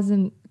world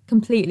hasn't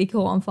completely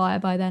caught on fire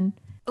by then.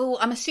 Oh,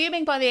 I'm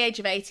assuming by the age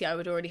of 80 I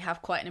would already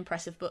have quite an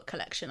impressive book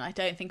collection. I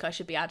don't think I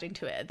should be adding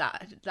to it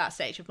at that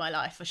stage of my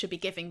life. I should be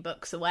giving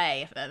books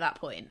away at that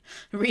point,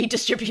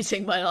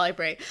 redistributing my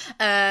library.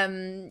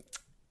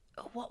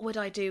 What would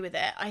I do with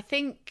it? I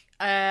think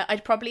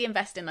I'd probably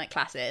invest in like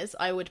classes.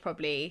 I would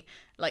probably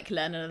like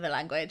learn another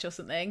language or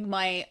something.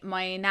 My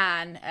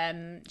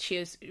nan, she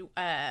was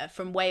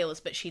from Wales,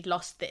 but she'd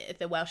lost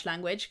the Welsh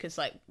language because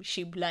like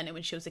she learned it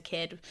when she was a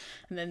kid,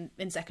 and then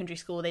in secondary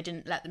school they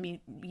didn't let them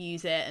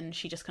use it, and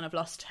she just kind of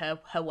lost her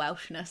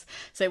Welshness.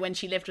 So when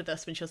she lived with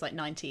us when she was like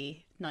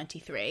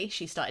 93,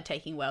 she started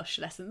taking Welsh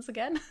lessons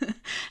again,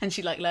 and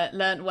she like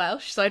learned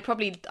Welsh. So I'd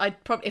probably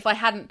if I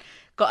hadn't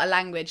got a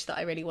language that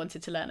I really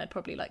wanted to learn, I'd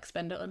probably like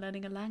spend it on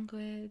learning a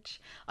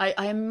language.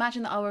 I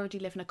imagine that I'll already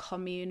live in a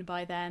commune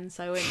by then,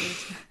 so I won't need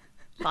to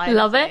buy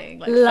Love anything, it.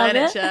 like Love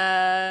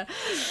furniture.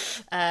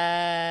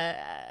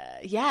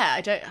 Yeah,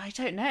 I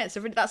don't know.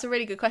 That's a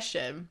really good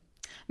question.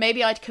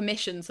 Maybe I'd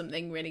commission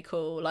something really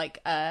cool, like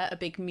a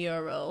big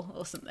mural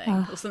or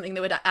something, or something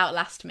that would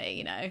outlast me,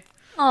 you know.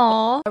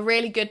 Aww. A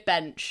really good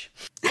bench.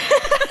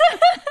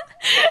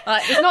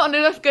 Like, there's not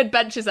enough good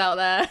benches out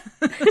there.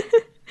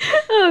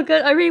 Oh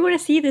god, I really want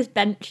to see this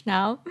bench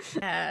now.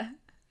 Yeah,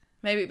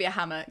 maybe it'd be a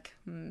hammock.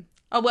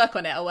 I'll work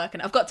on it.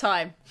 I've got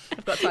time.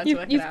 I've got time to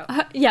work it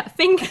out. Yeah,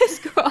 fingers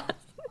crossed.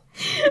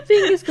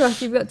 Fingers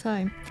crossed, you've got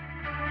time.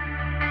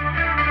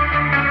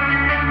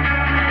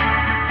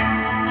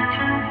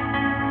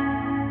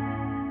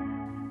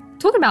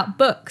 Talking about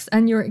books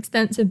and your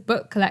extensive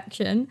book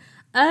collection,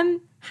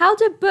 how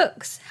do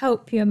books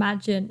help you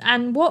imagine,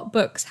 and what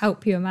books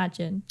help you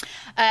imagine?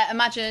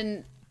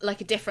 Imagine like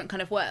a different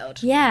kind of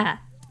world. Yeah.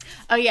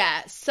 Oh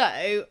yeah.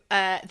 So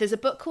there's a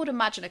book called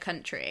Imagine a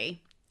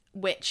Country,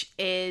 which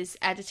is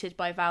edited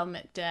by Val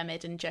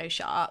McDermid and Joe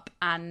Sharp,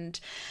 and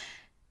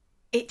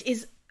it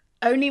is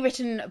only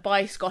written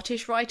by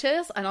Scottish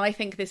writers, and I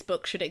think this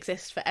book should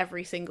exist for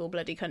every single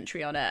bloody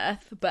country on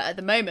earth. But at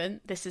the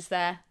moment, this is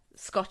their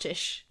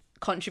Scottish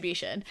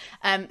contribution.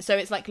 So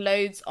it's like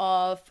loads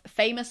of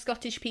famous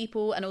Scottish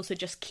people and also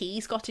just key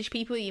Scottish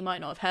people you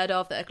might not have heard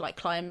of that are like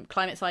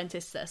climate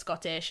scientists that are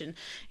Scottish, and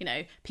you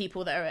know,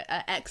 people that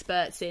are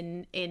experts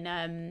in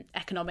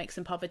economics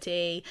and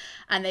poverty,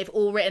 and they've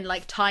all written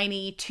like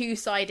tiny two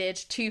sides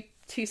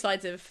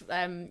of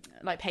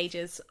like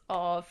pages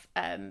of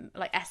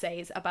like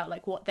essays about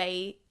like what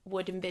they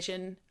would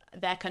envision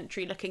their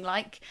country looking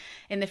like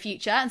in the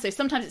future. And so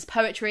sometimes it's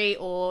poetry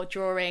or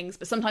drawings,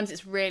 but sometimes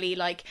it's really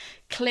like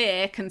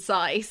clear,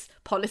 concise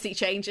policy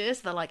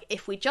changes. They're like,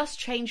 if we just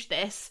change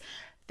this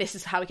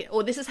is how we get,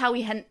 or this is how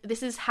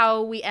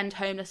we end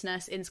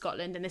homelessness in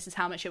Scotland, and this is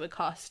how much it would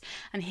cost,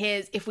 and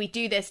here's, if we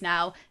do this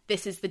now,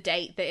 this is the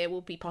date that it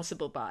will be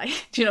possible by.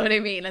 Do you know what I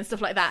mean? And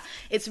stuff like that.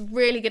 It's a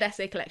really good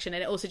essay collection,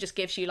 and it also just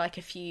gives you like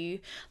a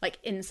few like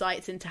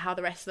insights into how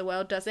the rest of the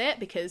world does it,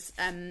 because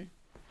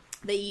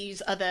they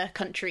use other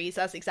countries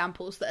as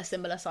examples that are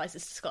similar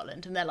sizes to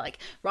Scotland, and they're like,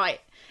 right,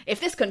 if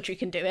this country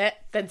can do it,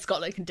 then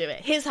Scotland can do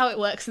it. Here's how it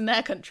works in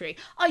their country.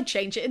 I'd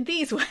change it in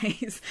these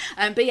ways.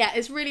 But yeah,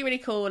 it's really, really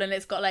cool, and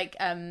it's got like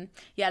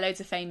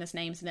loads of famous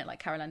names in it, like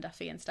Caroline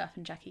Duffy and stuff,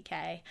 and Jackie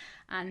Kay,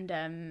 and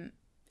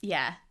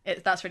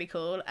that's really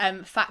cool.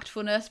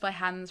 Factfulness by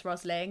Hans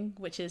Rosling,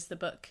 which is the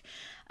book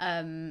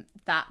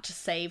that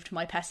saved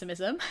my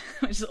pessimism,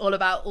 which is all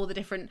about all the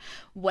different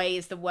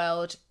ways the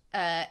world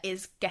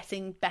is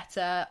getting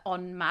better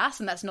en masse,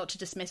 and that's not to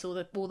dismiss all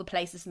the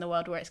places in the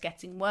world where it's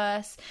getting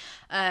worse,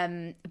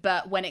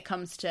 but when it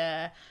comes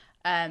to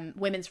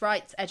women's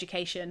rights,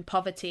 education,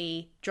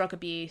 poverty, drug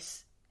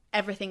abuse,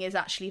 everything is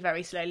actually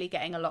very slowly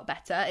getting a lot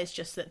better. It's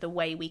just that the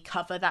way we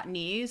cover that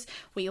news,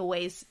 we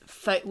always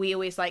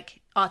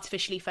like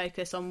artificially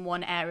focus on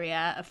one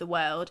area of the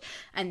world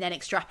and then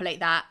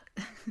extrapolate that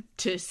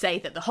to say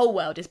that the whole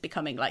world is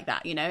becoming like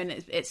that, you know. And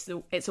it's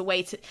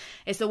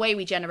the way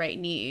we generate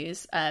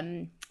news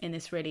in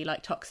this really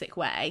like toxic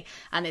way.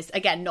 And it's,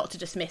 again, not to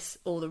dismiss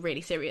all the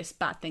really serious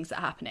bad things that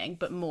are happening,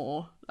 but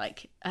more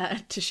like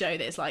to show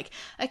that it's like,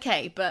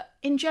 okay, but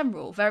in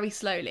general, very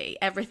slowly,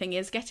 everything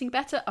is getting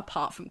better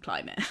apart from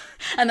climate.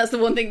 And that's the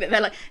one thing that they're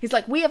like, it's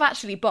like, we have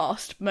actually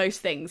bossed most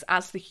things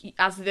as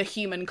the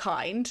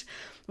humankind.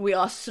 We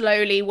are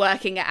slowly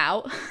working it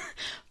out.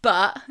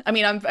 But I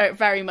mean, I'm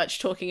very much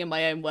talking in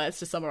my own words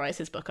to summarize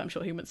his book. I'm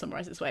sure he wouldn't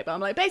summarize his way, but I'm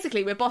like,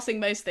 basically we're bossing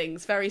most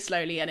things very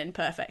slowly and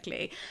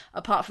imperfectly,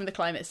 apart from the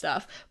climate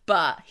stuff.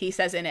 But he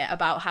says in it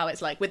about how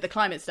it's like with the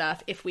climate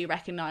stuff, if we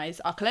recognize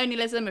our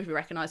colonialism, if we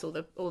recognize all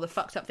the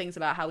fucked up things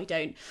about how we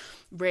don't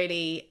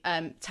really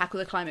tackle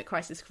the climate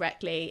crisis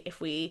correctly, if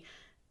we,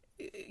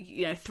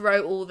 you know,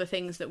 throw all the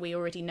things that we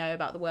already know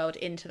about the world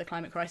into the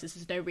climate crisis,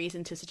 there's no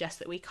reason to suggest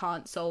that we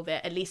can't solve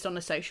it, at least on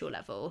a social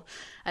level,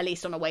 at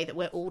least on a way that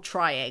we're all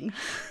trying.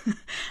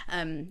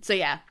 So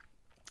yeah,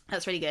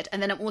 that's really good.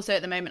 And then also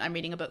at the moment I'm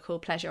reading a book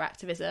called Pleasure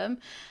Activism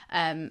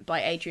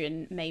by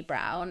Adrienne May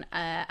Brown,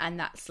 and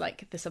that's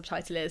like, the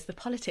subtitle is The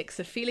Politics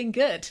of Feeling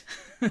Good.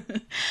 So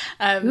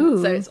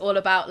it's all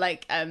about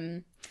like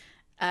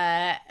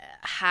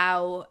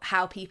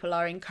how people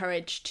are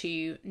encouraged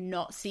to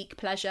not seek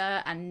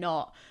pleasure and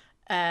not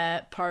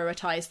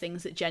prioritize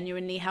things that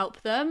genuinely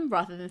help them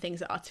rather than things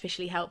that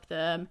artificially help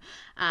them,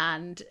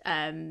 and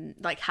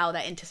like how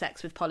that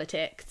intersects with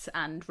politics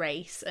and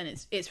race. And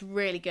it's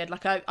really good.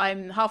 Like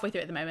I'm halfway through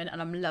it at the moment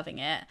and I'm loving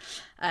it,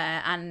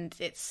 and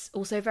it's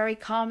also very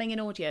calming in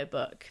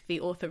audiobook. The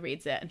author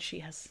reads it and she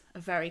has a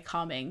very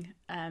calming,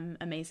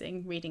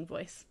 amazing reading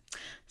voice.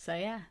 So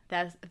yeah,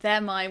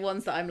 they're my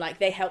ones that I'm like,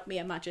 they help me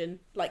imagine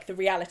like the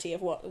reality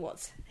of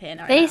what's here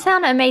now. They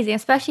sound amazing,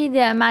 especially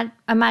the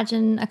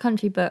Imagine a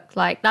Country book.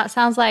 Like that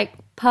sounds like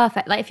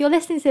perfect. Like if you're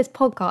listening to this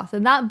podcast,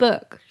 then that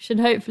book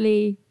should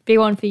hopefully be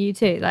one for you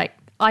too. Like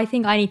I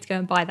think I need to go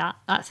and buy that.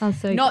 That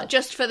sounds so Not good.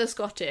 just for the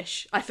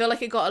Scottish. I feel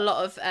like it got a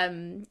lot of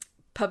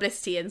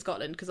publicity in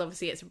Scotland because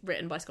obviously it's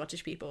written by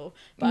Scottish people.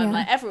 But I'm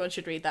like, everyone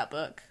should read that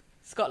book.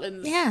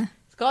 Scotland's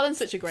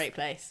such a great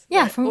place.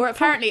 Yeah, or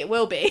apparently it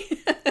will be.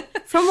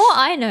 From what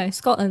I know,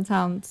 Scotland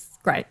sounds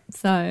great.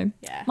 So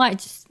yeah,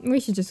 we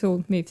should just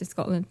all move to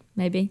Scotland,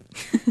 maybe.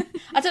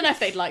 I don't know if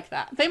they'd like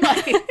that. They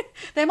might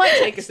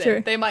take us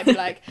in. They might be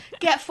like,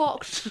 get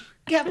fucked,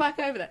 get back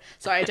over there.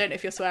 Sorry, I don't know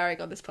if you're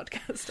swearing on this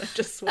podcast. I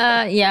just swore.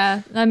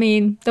 Yeah, I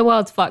mean, the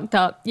world's fucked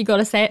up. You got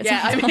to say it.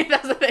 Yeah, I mean,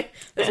 that's the thing.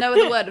 There's no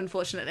other word,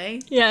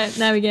 unfortunately. Yeah,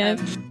 there we go.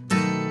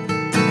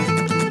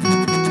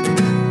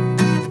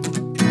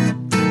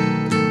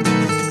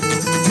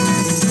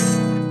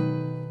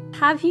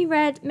 Have you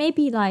read,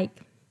 maybe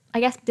like, I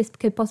guess this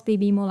could possibly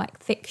be more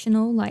like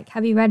fictional, like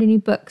have you read any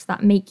books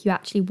that make you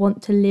actually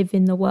want to live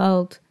in the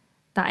world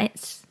that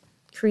it's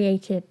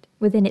created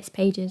within its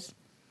pages?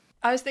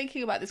 I was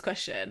thinking about this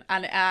question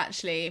and it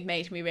actually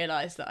made me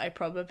realise that I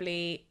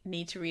probably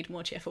need to read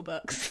more cheerful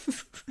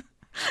books.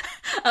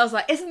 I was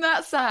like, isn't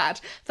that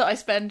sad that I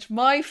spend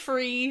my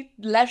free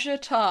leisure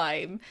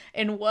time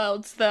in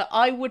worlds that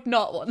I would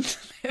not want to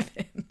live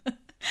in?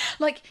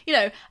 Like, you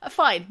know,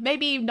 fine,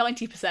 maybe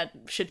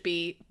 90% should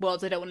be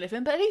worlds I don't want to live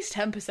in, but at least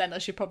 10% I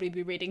should probably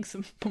be reading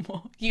some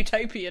more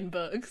utopian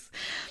books,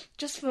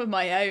 just for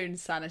my own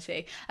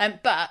sanity.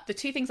 But the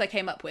two things I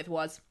came up with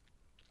was,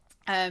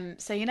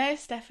 so you know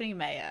Stephenie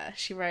Meyer,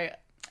 she wrote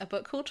a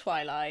book called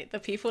Twilight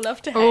that people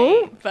love to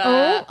hate,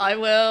 but I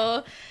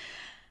will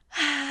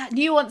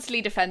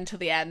nuancedly defend till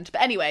the end.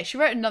 But anyway, she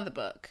wrote another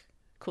book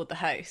called The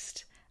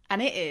Host, and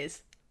it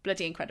is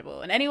bloody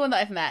incredible. And anyone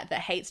that I've met that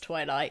hates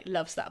Twilight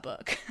loves that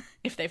book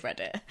if they've read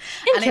it.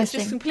 And it's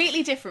just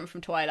completely different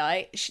from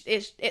Twilight.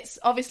 It's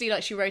obviously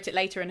like she wrote it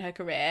later in her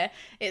career.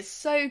 It's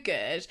so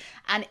good.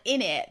 And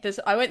in it,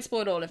 I won't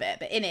spoil all of it,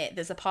 but in it,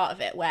 there's a part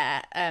of it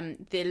where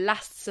the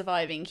last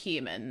surviving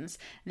humans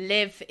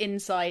live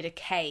inside a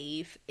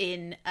cave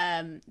in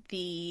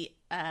the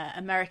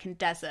American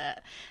desert,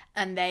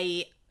 and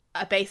they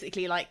are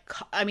basically like,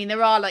 I mean,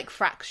 there are like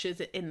fractures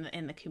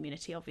in the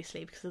community,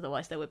 obviously, because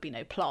otherwise there would be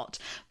no plot.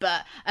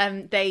 But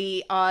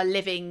they are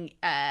living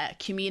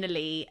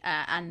communally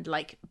and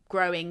like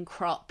growing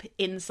crop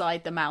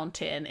inside the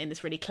mountain in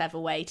this really clever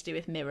way to do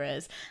with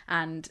mirrors,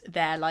 and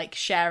they're like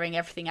sharing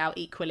everything out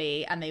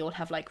equally, and they all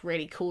have like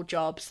really cool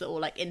jobs that all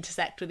like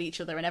intersect with each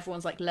other, and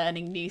everyone's like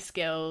learning new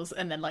skills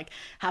and then like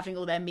having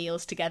all their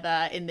meals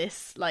together in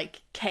this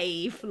like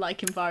cave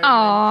like environment.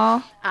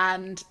 Aww.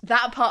 And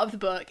that part of the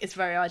book is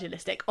very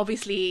idealistic.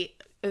 Obviously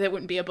there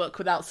wouldn't be a book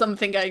without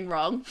something going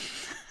wrong.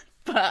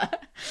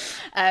 But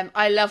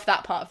I love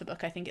that part of the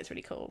book. I think it's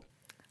really cool.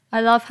 I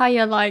love how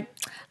you're like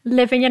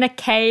living in a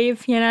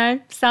cave, you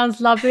know?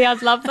 Sounds lovely.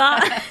 I'd love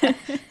that.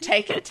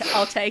 Take it.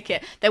 I'll take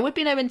it. There would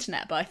be no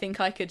internet, but I think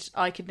I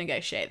could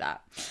negotiate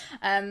that.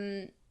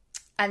 And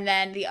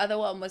then the other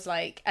one was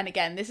like, and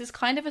again, this is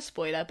kind of a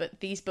spoiler, but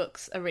these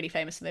books are really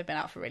famous and they've been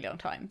out for a really long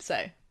time.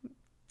 So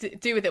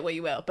do with it what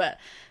you will. But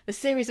the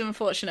series of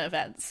unfortunate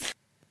events.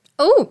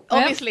 Oh,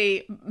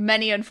 obviously,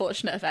 many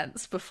unfortunate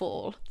events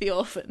befall the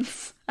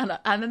orphans, and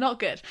they're not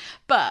good.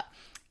 But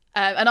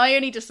and I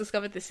only just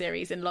discovered this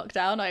series in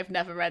lockdown. I've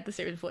never read the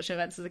series of unfortunate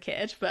events as a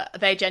kid, but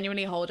they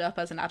genuinely hold up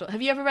as an adult.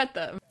 Have you ever read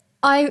them?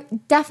 I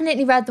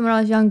definitely read them when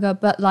I was younger,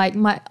 but like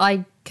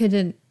I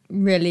couldn't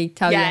really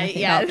tell you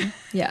anything about them.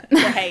 Yeah, the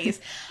haze.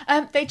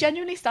 They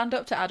genuinely stand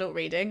up to adult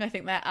reading. I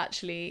think they're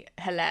actually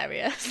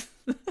hilarious.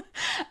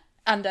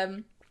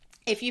 And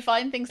if you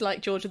find things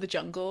like George of the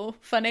Jungle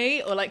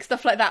funny, or like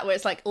stuff like that where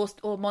it's like,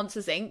 or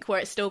Monsters Inc., where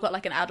it's still got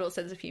like an adult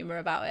sense of humour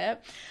about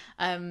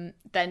it,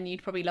 then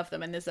you'd probably love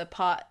them. And there's a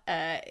part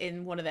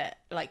in one of the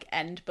like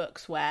end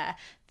books where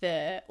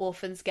the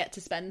orphans get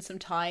to spend some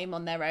time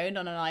on their own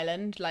on an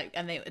island, like,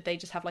 and they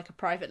just have like a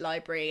private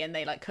library, and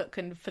they like cook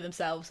for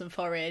themselves and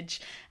forage,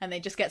 and they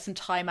just get some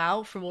time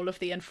out from all of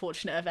the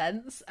unfortunate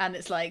events. And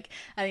it's like,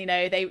 and you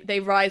know,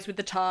 they rise with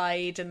the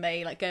tide, and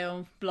they like go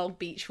on long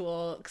beach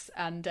walks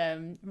and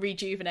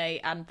rejuvenate,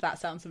 and that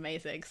sounds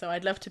amazing. So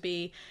I'd love to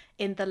be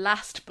in the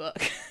last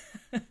book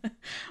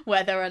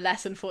where there are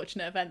less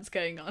unfortunate events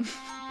going on.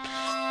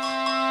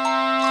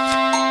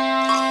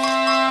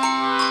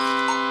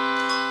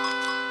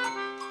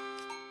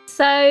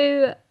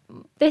 So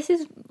this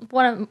is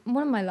one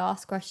of my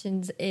last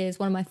questions, is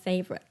one of my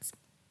favourites.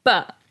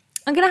 But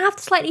I'm going to have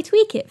to slightly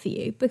tweak it for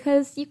you,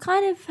 because you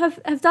kind of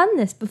have done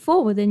this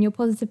before within your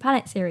Positive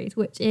Planet series,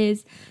 which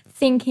is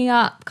thinking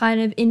up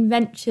kind of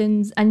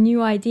inventions and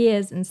new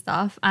ideas and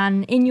stuff.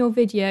 And in your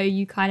video,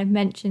 you kind of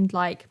mentioned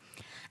like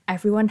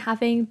everyone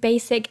having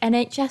basic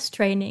NHS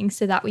training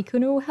so that we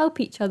can all help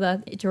each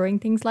other during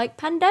things like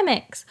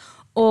pandemics,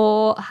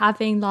 or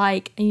having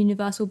like a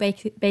universal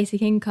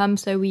basic income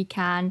so we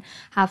can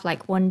have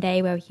like one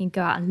day where we can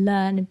go out and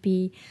learn and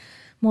be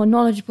more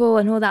knowledgeable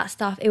and all that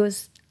stuff. It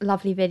was a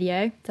lovely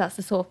video. That's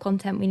the sort of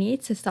content we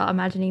need to start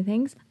imagining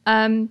things.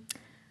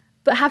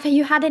 But have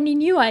you had any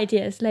new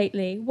ideas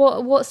lately?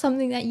 What's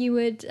something that you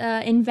would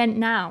invent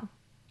now?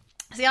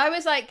 See,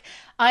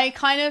 I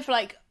kind of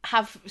like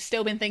have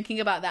still been thinking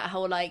about that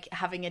whole like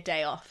having a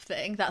day off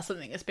thing. That's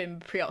something that's been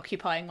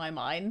preoccupying my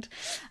mind.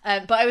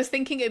 But I was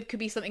thinking it could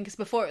be something, because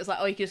before it was like,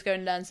 oh, you could just go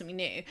and learn something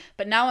new.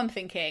 But now I'm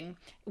thinking,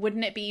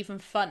 wouldn't it be even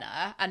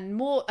funner and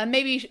more, and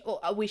maybe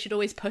we should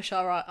always push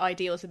our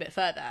ideals a bit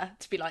further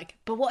to be like,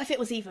 but what if it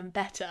was even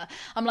better?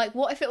 I'm like,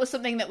 what if it was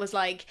something that was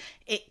like,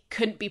 it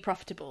couldn't be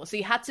profitable? So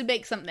you had to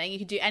make something, you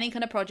could do any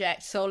kind of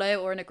project,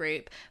 solo or in a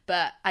group,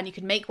 and you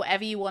could make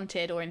whatever you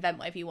wanted or invent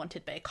whatever you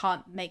wanted, but it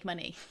can't make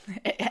money.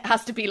 It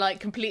has to be like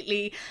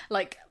completely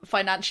like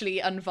financially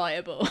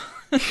unviable.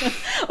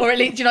 Or at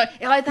least, you know,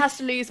 it either has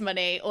to lose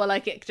money or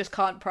like it just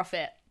can't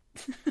profit.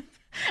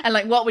 And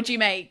like, what would you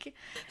make?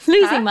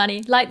 Losing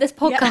money, like this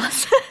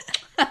podcast.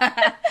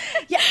 Yeah.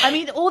 Yeah, I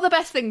mean, all the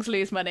best things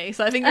lose money,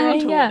 so I think you're on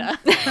to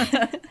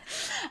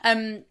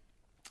winner.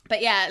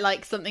 But yeah,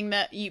 like something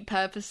that you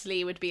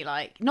purposely would be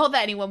like, not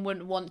that anyone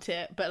wouldn't want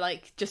it, but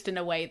like just in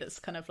a way that's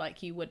kind of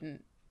like you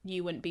wouldn't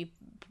be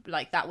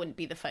like, that wouldn't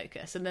be the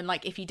focus. And then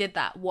like if you did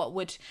that, what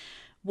would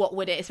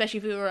it, especially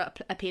if we were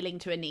appealing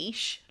to a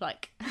niche,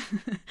 like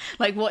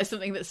like what is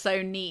something that's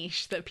so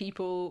niche that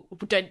people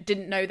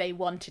didn't know they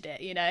wanted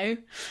it, you know?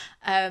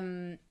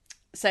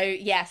 So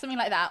yeah, something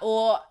like that.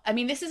 Or I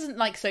mean, this isn't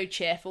like so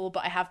cheerful,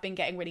 but I have been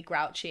getting really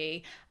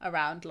grouchy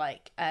around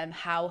like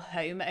how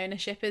home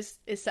ownership is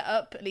set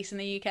up, at least in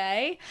the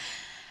UK.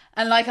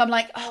 And like I'm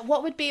like, oh,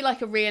 what would be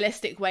like a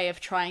realistic way of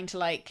trying to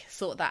like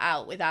sort that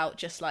out without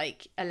just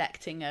like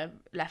electing a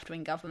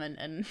left-wing government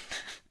and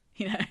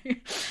you know,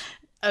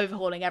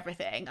 overhauling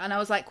everything. And I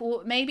was like,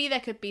 well, maybe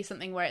there could be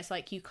something where it's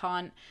like you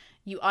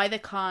either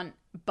can't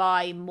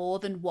buy more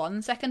than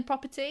one second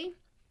property,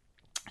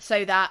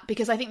 so that,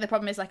 because I think the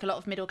problem is like a lot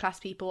of middle class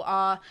people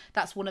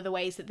that's one of the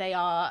ways that they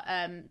are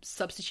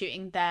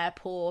substituting their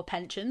poor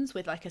pensions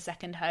with like a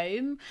second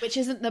home, which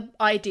isn't the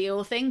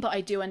ideal thing, but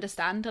I do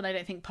understand, and I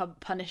don't think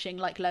punishing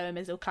like lower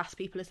middle class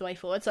people is the way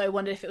forward. So I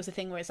wondered if it was a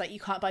thing where it's like you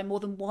can't buy more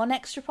than one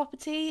extra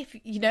property, if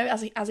you know,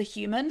 as a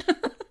human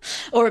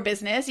or a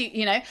business,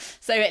 you know.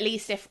 So at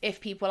least if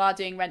people are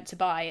doing rent to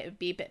buy, it would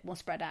be a bit more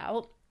spread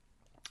out.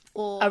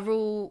 Or a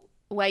rule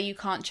where you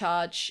can't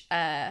charge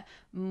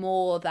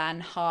more than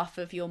half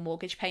of your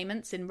mortgage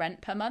payments in rent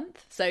per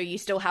month. So you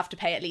still have to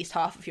pay at least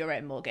half of your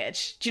own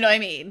mortgage. Do you know what I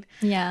mean?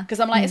 Yeah. Because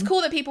I'm like, it's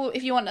cool that people,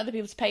 if you want other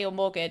people to pay your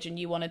mortgage and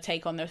you want to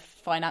take on the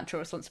financial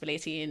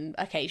responsibility and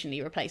occasionally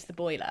replace the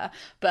boiler,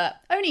 but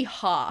only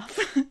half.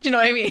 Do you know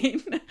what I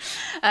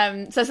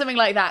mean? So something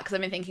like that, because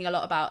I've been thinking a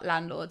lot about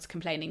landlords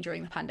complaining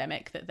during the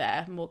pandemic that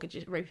their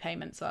mortgage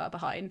repayments are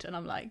behind. And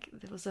I'm like,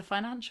 there was a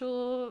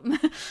financial...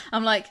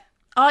 I'm like,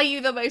 are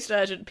you the most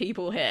urgent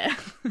people here?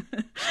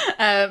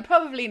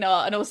 Probably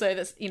not. And also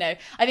that's, you know,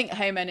 I think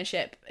home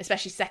ownership,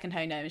 especially second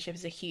home ownership,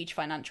 is a huge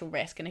financial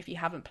risk. And if you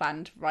haven't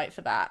planned right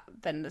for that,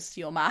 then it's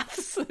your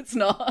maths. It's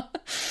not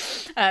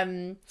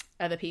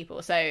other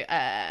people. So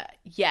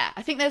yeah,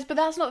 I think but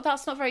that's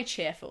not very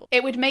cheerful.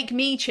 It would make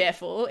me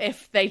cheerful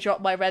if they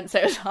dropped my rent so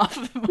it was half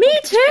of the Me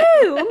too.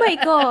 Oh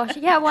my gosh.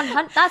 Yeah,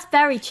 100. That's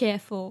very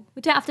cheerful.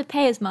 We don't have to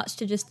pay as much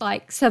to just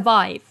like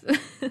survive.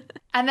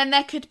 And then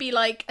there could be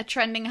like a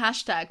trending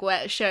hashtag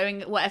where it's showing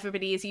what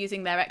everybody is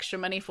using their extra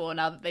money for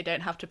now that they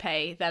don't have to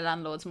pay their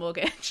landlord's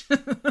mortgage.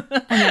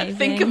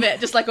 Think of it,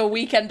 just like a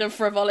weekend of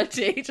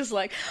frivolity, just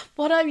like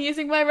what I'm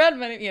using my rent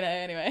money, you know,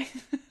 anyway.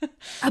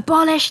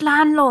 Abolish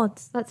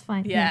landlords. That's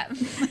fine. Yeah.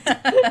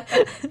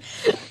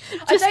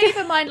 I don't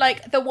even mind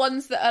like the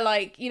ones that are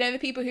like, you know, the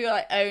people who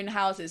like own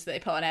houses that they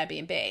put on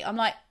Airbnb. I'm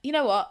like, you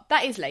know what?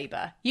 That is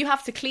labour. You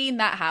have to clean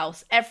that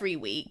house every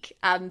week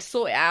and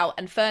sort it out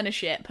and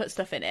furnish it, put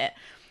stuff in it.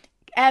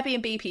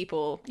 Airbnb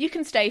people, you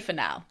can stay for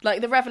now.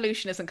 Like the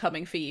revolution isn't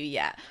coming for you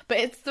yet. But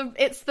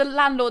it's the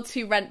landlords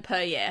who rent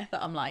per year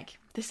that I'm like,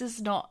 this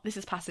is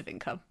passive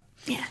income.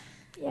 Yeah.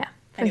 Yeah.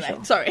 Anyway,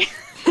 sure. Sorry.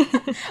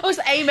 I'll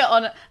just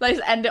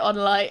end it on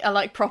like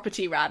a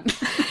property rant.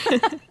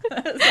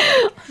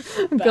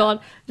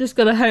 God, just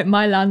gotta hope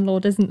my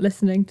landlord isn't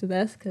listening to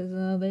this,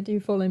 because they do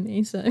follow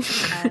me. So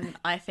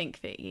I think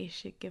that you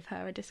should give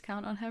her a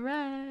discount on her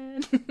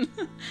rent.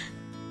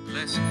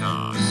 Less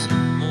cars,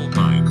 more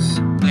bikes,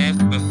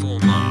 left before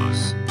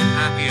Mars,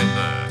 happier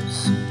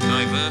birds,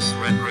 diverse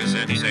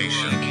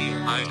representation,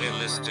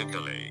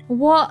 idealistically.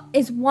 What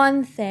is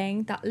one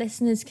thing that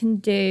listeners can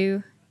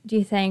do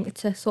you think,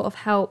 to sort of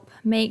help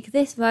make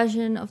this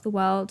version of the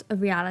world a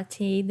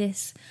reality,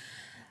 this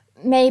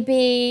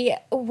maybe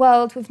a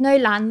world with no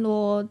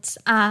landlords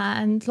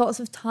and lots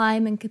of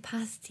time and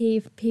capacity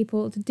for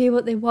people to do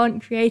what they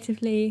want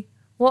creatively.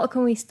 What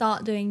can we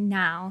start doing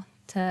now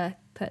to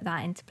put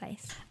that into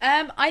place?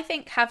 I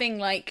think having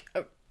like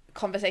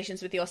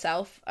conversations with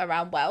yourself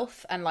around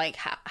wealth and like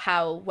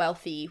how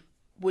wealthy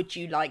would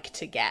you like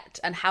to get,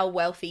 and how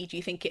wealthy do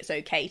you think it's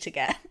okay to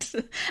get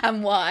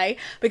and why?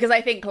 Because I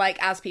think like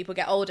as people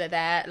get older,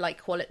 their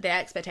like their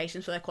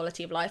expectations for their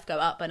quality of life go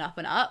up and up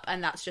and up,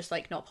 and that's just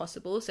like not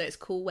possible. So it's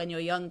cool when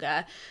you're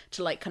younger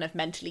to like kind of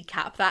mentally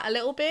cap that a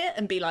little bit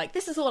and be like,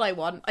 this is all I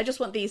want, I just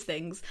want these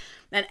things,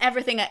 and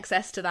everything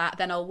excess to that,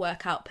 then I'll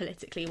work out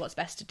politically what's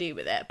best to do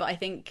with it. But I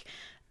think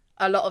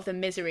a lot of the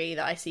misery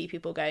that I see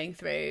people going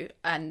through,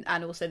 and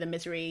also the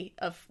misery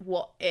of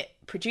what it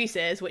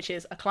produces, which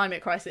is a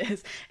climate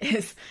crisis,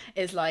 is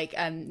like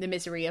the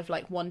misery of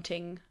like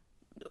wanting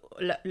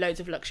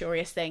loads of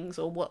luxurious things,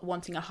 or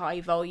wanting a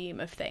high volume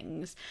of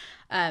things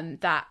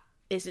that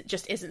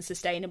isn't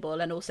sustainable,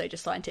 and also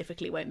just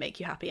scientifically won't make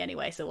you happy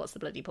anyway, so what's the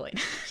bloody point?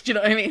 Do you know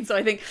what I mean? So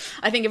I think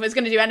if it's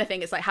going to do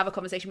anything, it's like have a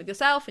conversation with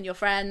yourself and your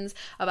friends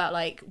about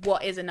like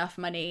what is enough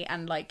money,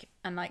 and like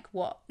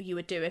what you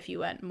would do if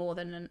you earned more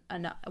than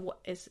enough, what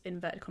is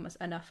inverted commas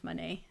enough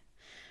money.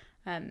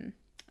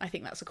 I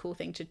think that's a cool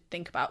thing to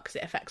think about, because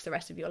it affects the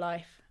rest of your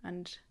life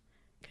and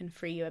can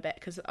free you a bit.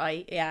 Because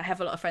I have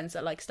a lot of friends that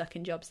are like stuck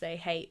in jobs they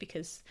hate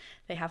because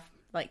they have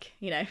like,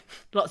 you know,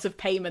 lots of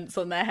payments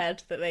on their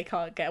head that they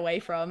can't get away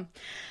from.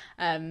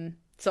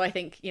 So I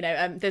think, you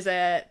know, there's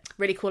a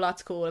really cool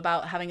article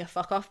about having a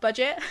fuck off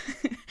budget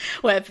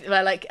where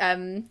like, have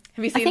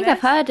you seen I think this?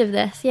 I've heard of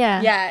this,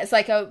 yeah. Yeah, it's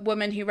like a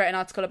woman who wrote an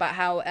article about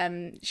how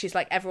she's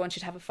like, everyone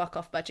should have a fuck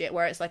off budget,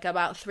 where it's like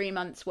about 3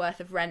 months worth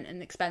of rent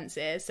and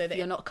expenses, so that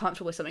you're not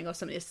comfortable with something, or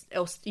something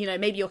else, you know,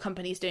 maybe your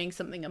company's doing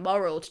something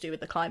immoral to do with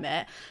the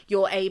climate,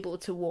 you're able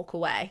to walk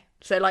away.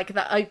 So like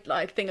that,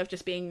 I think of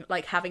just being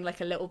like having like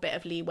a little bit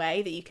of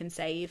leeway that you can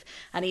save,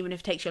 and even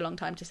if it takes you a long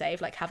time to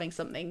save, like having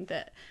something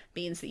that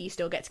means that you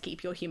still get to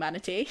keep your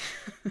humanity.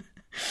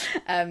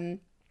 And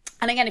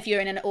again, if you're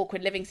in an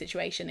awkward living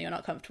situation that you're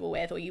not comfortable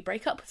with, or you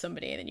break up with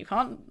somebody and then you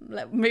can't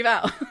move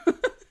out.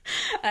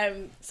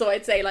 So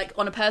I'd say like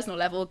on a personal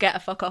level, get a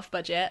fuck off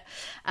budget,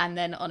 and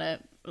then on a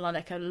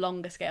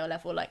longer scale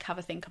level, like have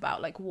a think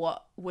about like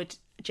what would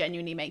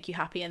genuinely make you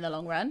happy in the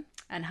long run,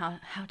 and how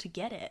to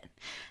get it.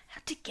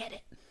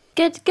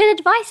 Good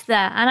advice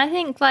there. And I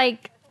think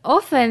like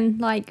often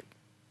like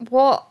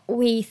what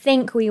we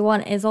think we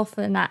want is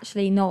often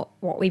actually not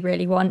what we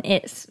really want.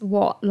 It's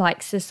what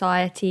like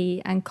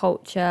society and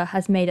culture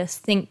has made us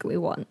think we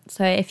want.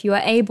 So if you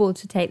are able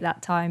to take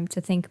that time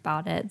to think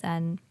about it,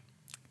 then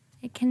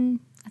I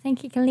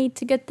think it can lead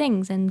to good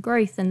things and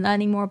growth and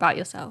learning more about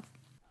yourself.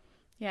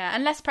 Yeah,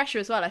 and less pressure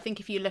as well. I think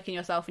if you look in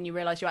yourself and you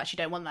realise you actually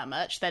don't want that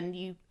much, then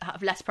you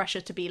have less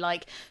pressure to be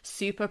like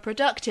super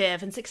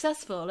productive and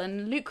successful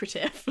and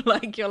lucrative.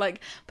 Like you're like,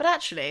 but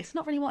actually it's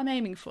not really what I'm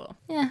aiming for.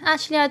 Yeah,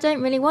 actually I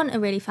don't really want a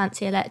really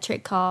fancy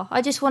electric car.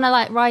 I just want to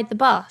like ride the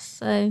bus,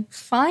 so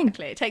it's fine.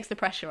 Exactly. It takes the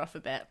pressure off a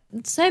bit.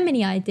 So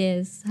many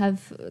ideas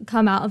have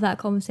come out of that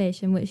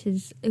conversation, which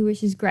is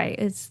great.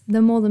 It's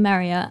the more the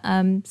merrier.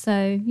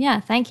 So yeah,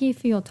 thank you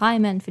for your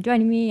time and for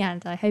joining me,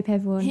 and I hope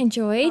everyone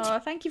enjoyed. Oh,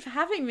 thank you for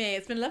having me.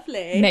 It's been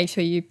lovely. Make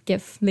sure you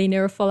give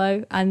Lena a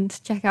follow and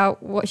check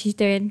out what she's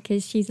doing,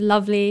 because she's a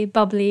lovely,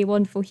 bubbly,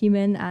 wonderful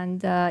human.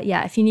 And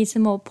yeah, if you need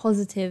some more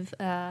positive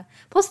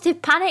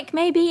panic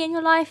maybe in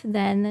your life,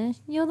 then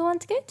you're the one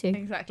to go to.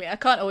 Exactly. I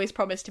can't always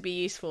promise to be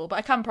useful, but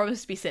I can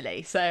promise to be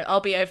silly. So I'll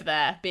be over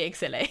there being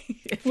silly.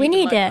 We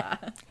need it.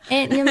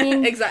 I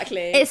mean,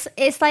 exactly.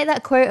 It's like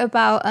that quote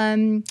about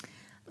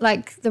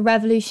like the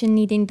revolution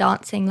needing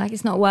dancing. Like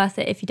it's not worth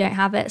it if you don't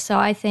have it. So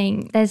I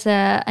think there's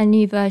a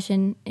new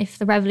version. If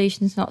the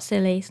revolution's not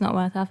silly, it's not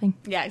worth having.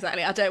 Yeah,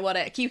 exactly. I don't want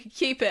it.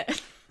 Keep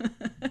it.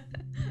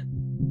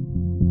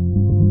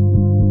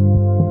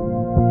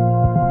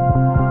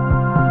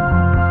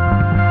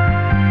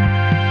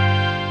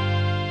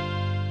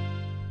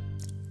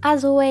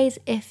 As always,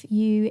 if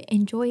you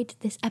enjoyed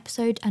this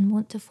episode and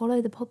want to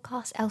follow the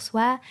podcast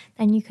elsewhere,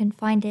 then you can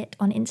find it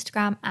on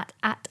Instagram at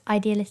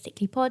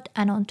idealisticallypod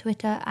and on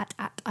Twitter at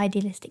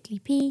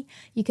idealisticallyp.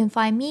 You can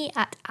find me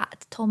at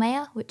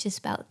Tolmeia, which is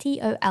spelled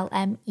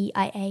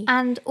Tolmeia.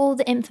 And all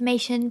the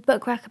information,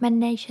 book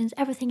recommendations,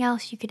 everything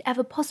else you could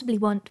ever possibly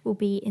want will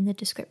be in the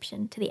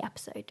description to the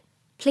episode.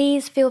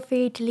 Please feel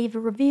free to leave a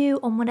review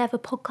on whatever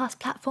podcast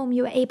platform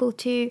you are able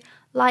to.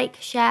 Like,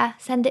 share,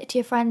 send it to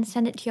your friends,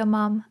 send it to your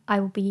mum. I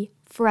will be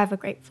forever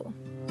grateful.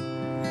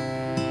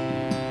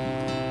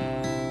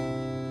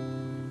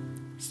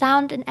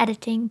 Sound and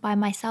editing by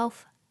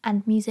myself,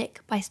 and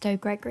music by Stowe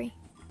Gregory.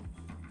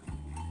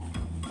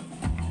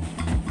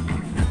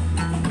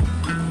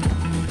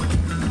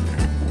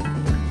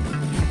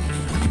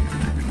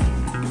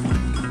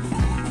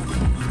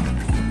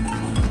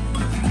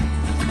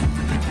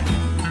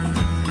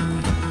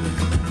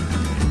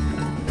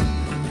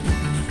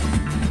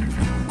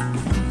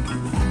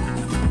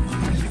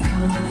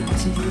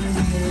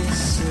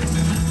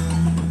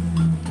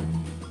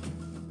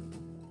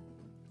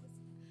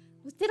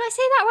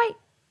 say that right?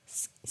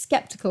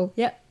 Skeptical.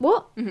 Yeah.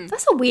 What?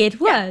 That's a weird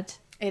word.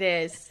 It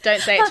is.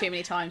 Don't say it too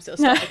many times, it'll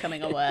start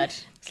becoming a word.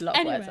 There's a lot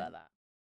of words like that.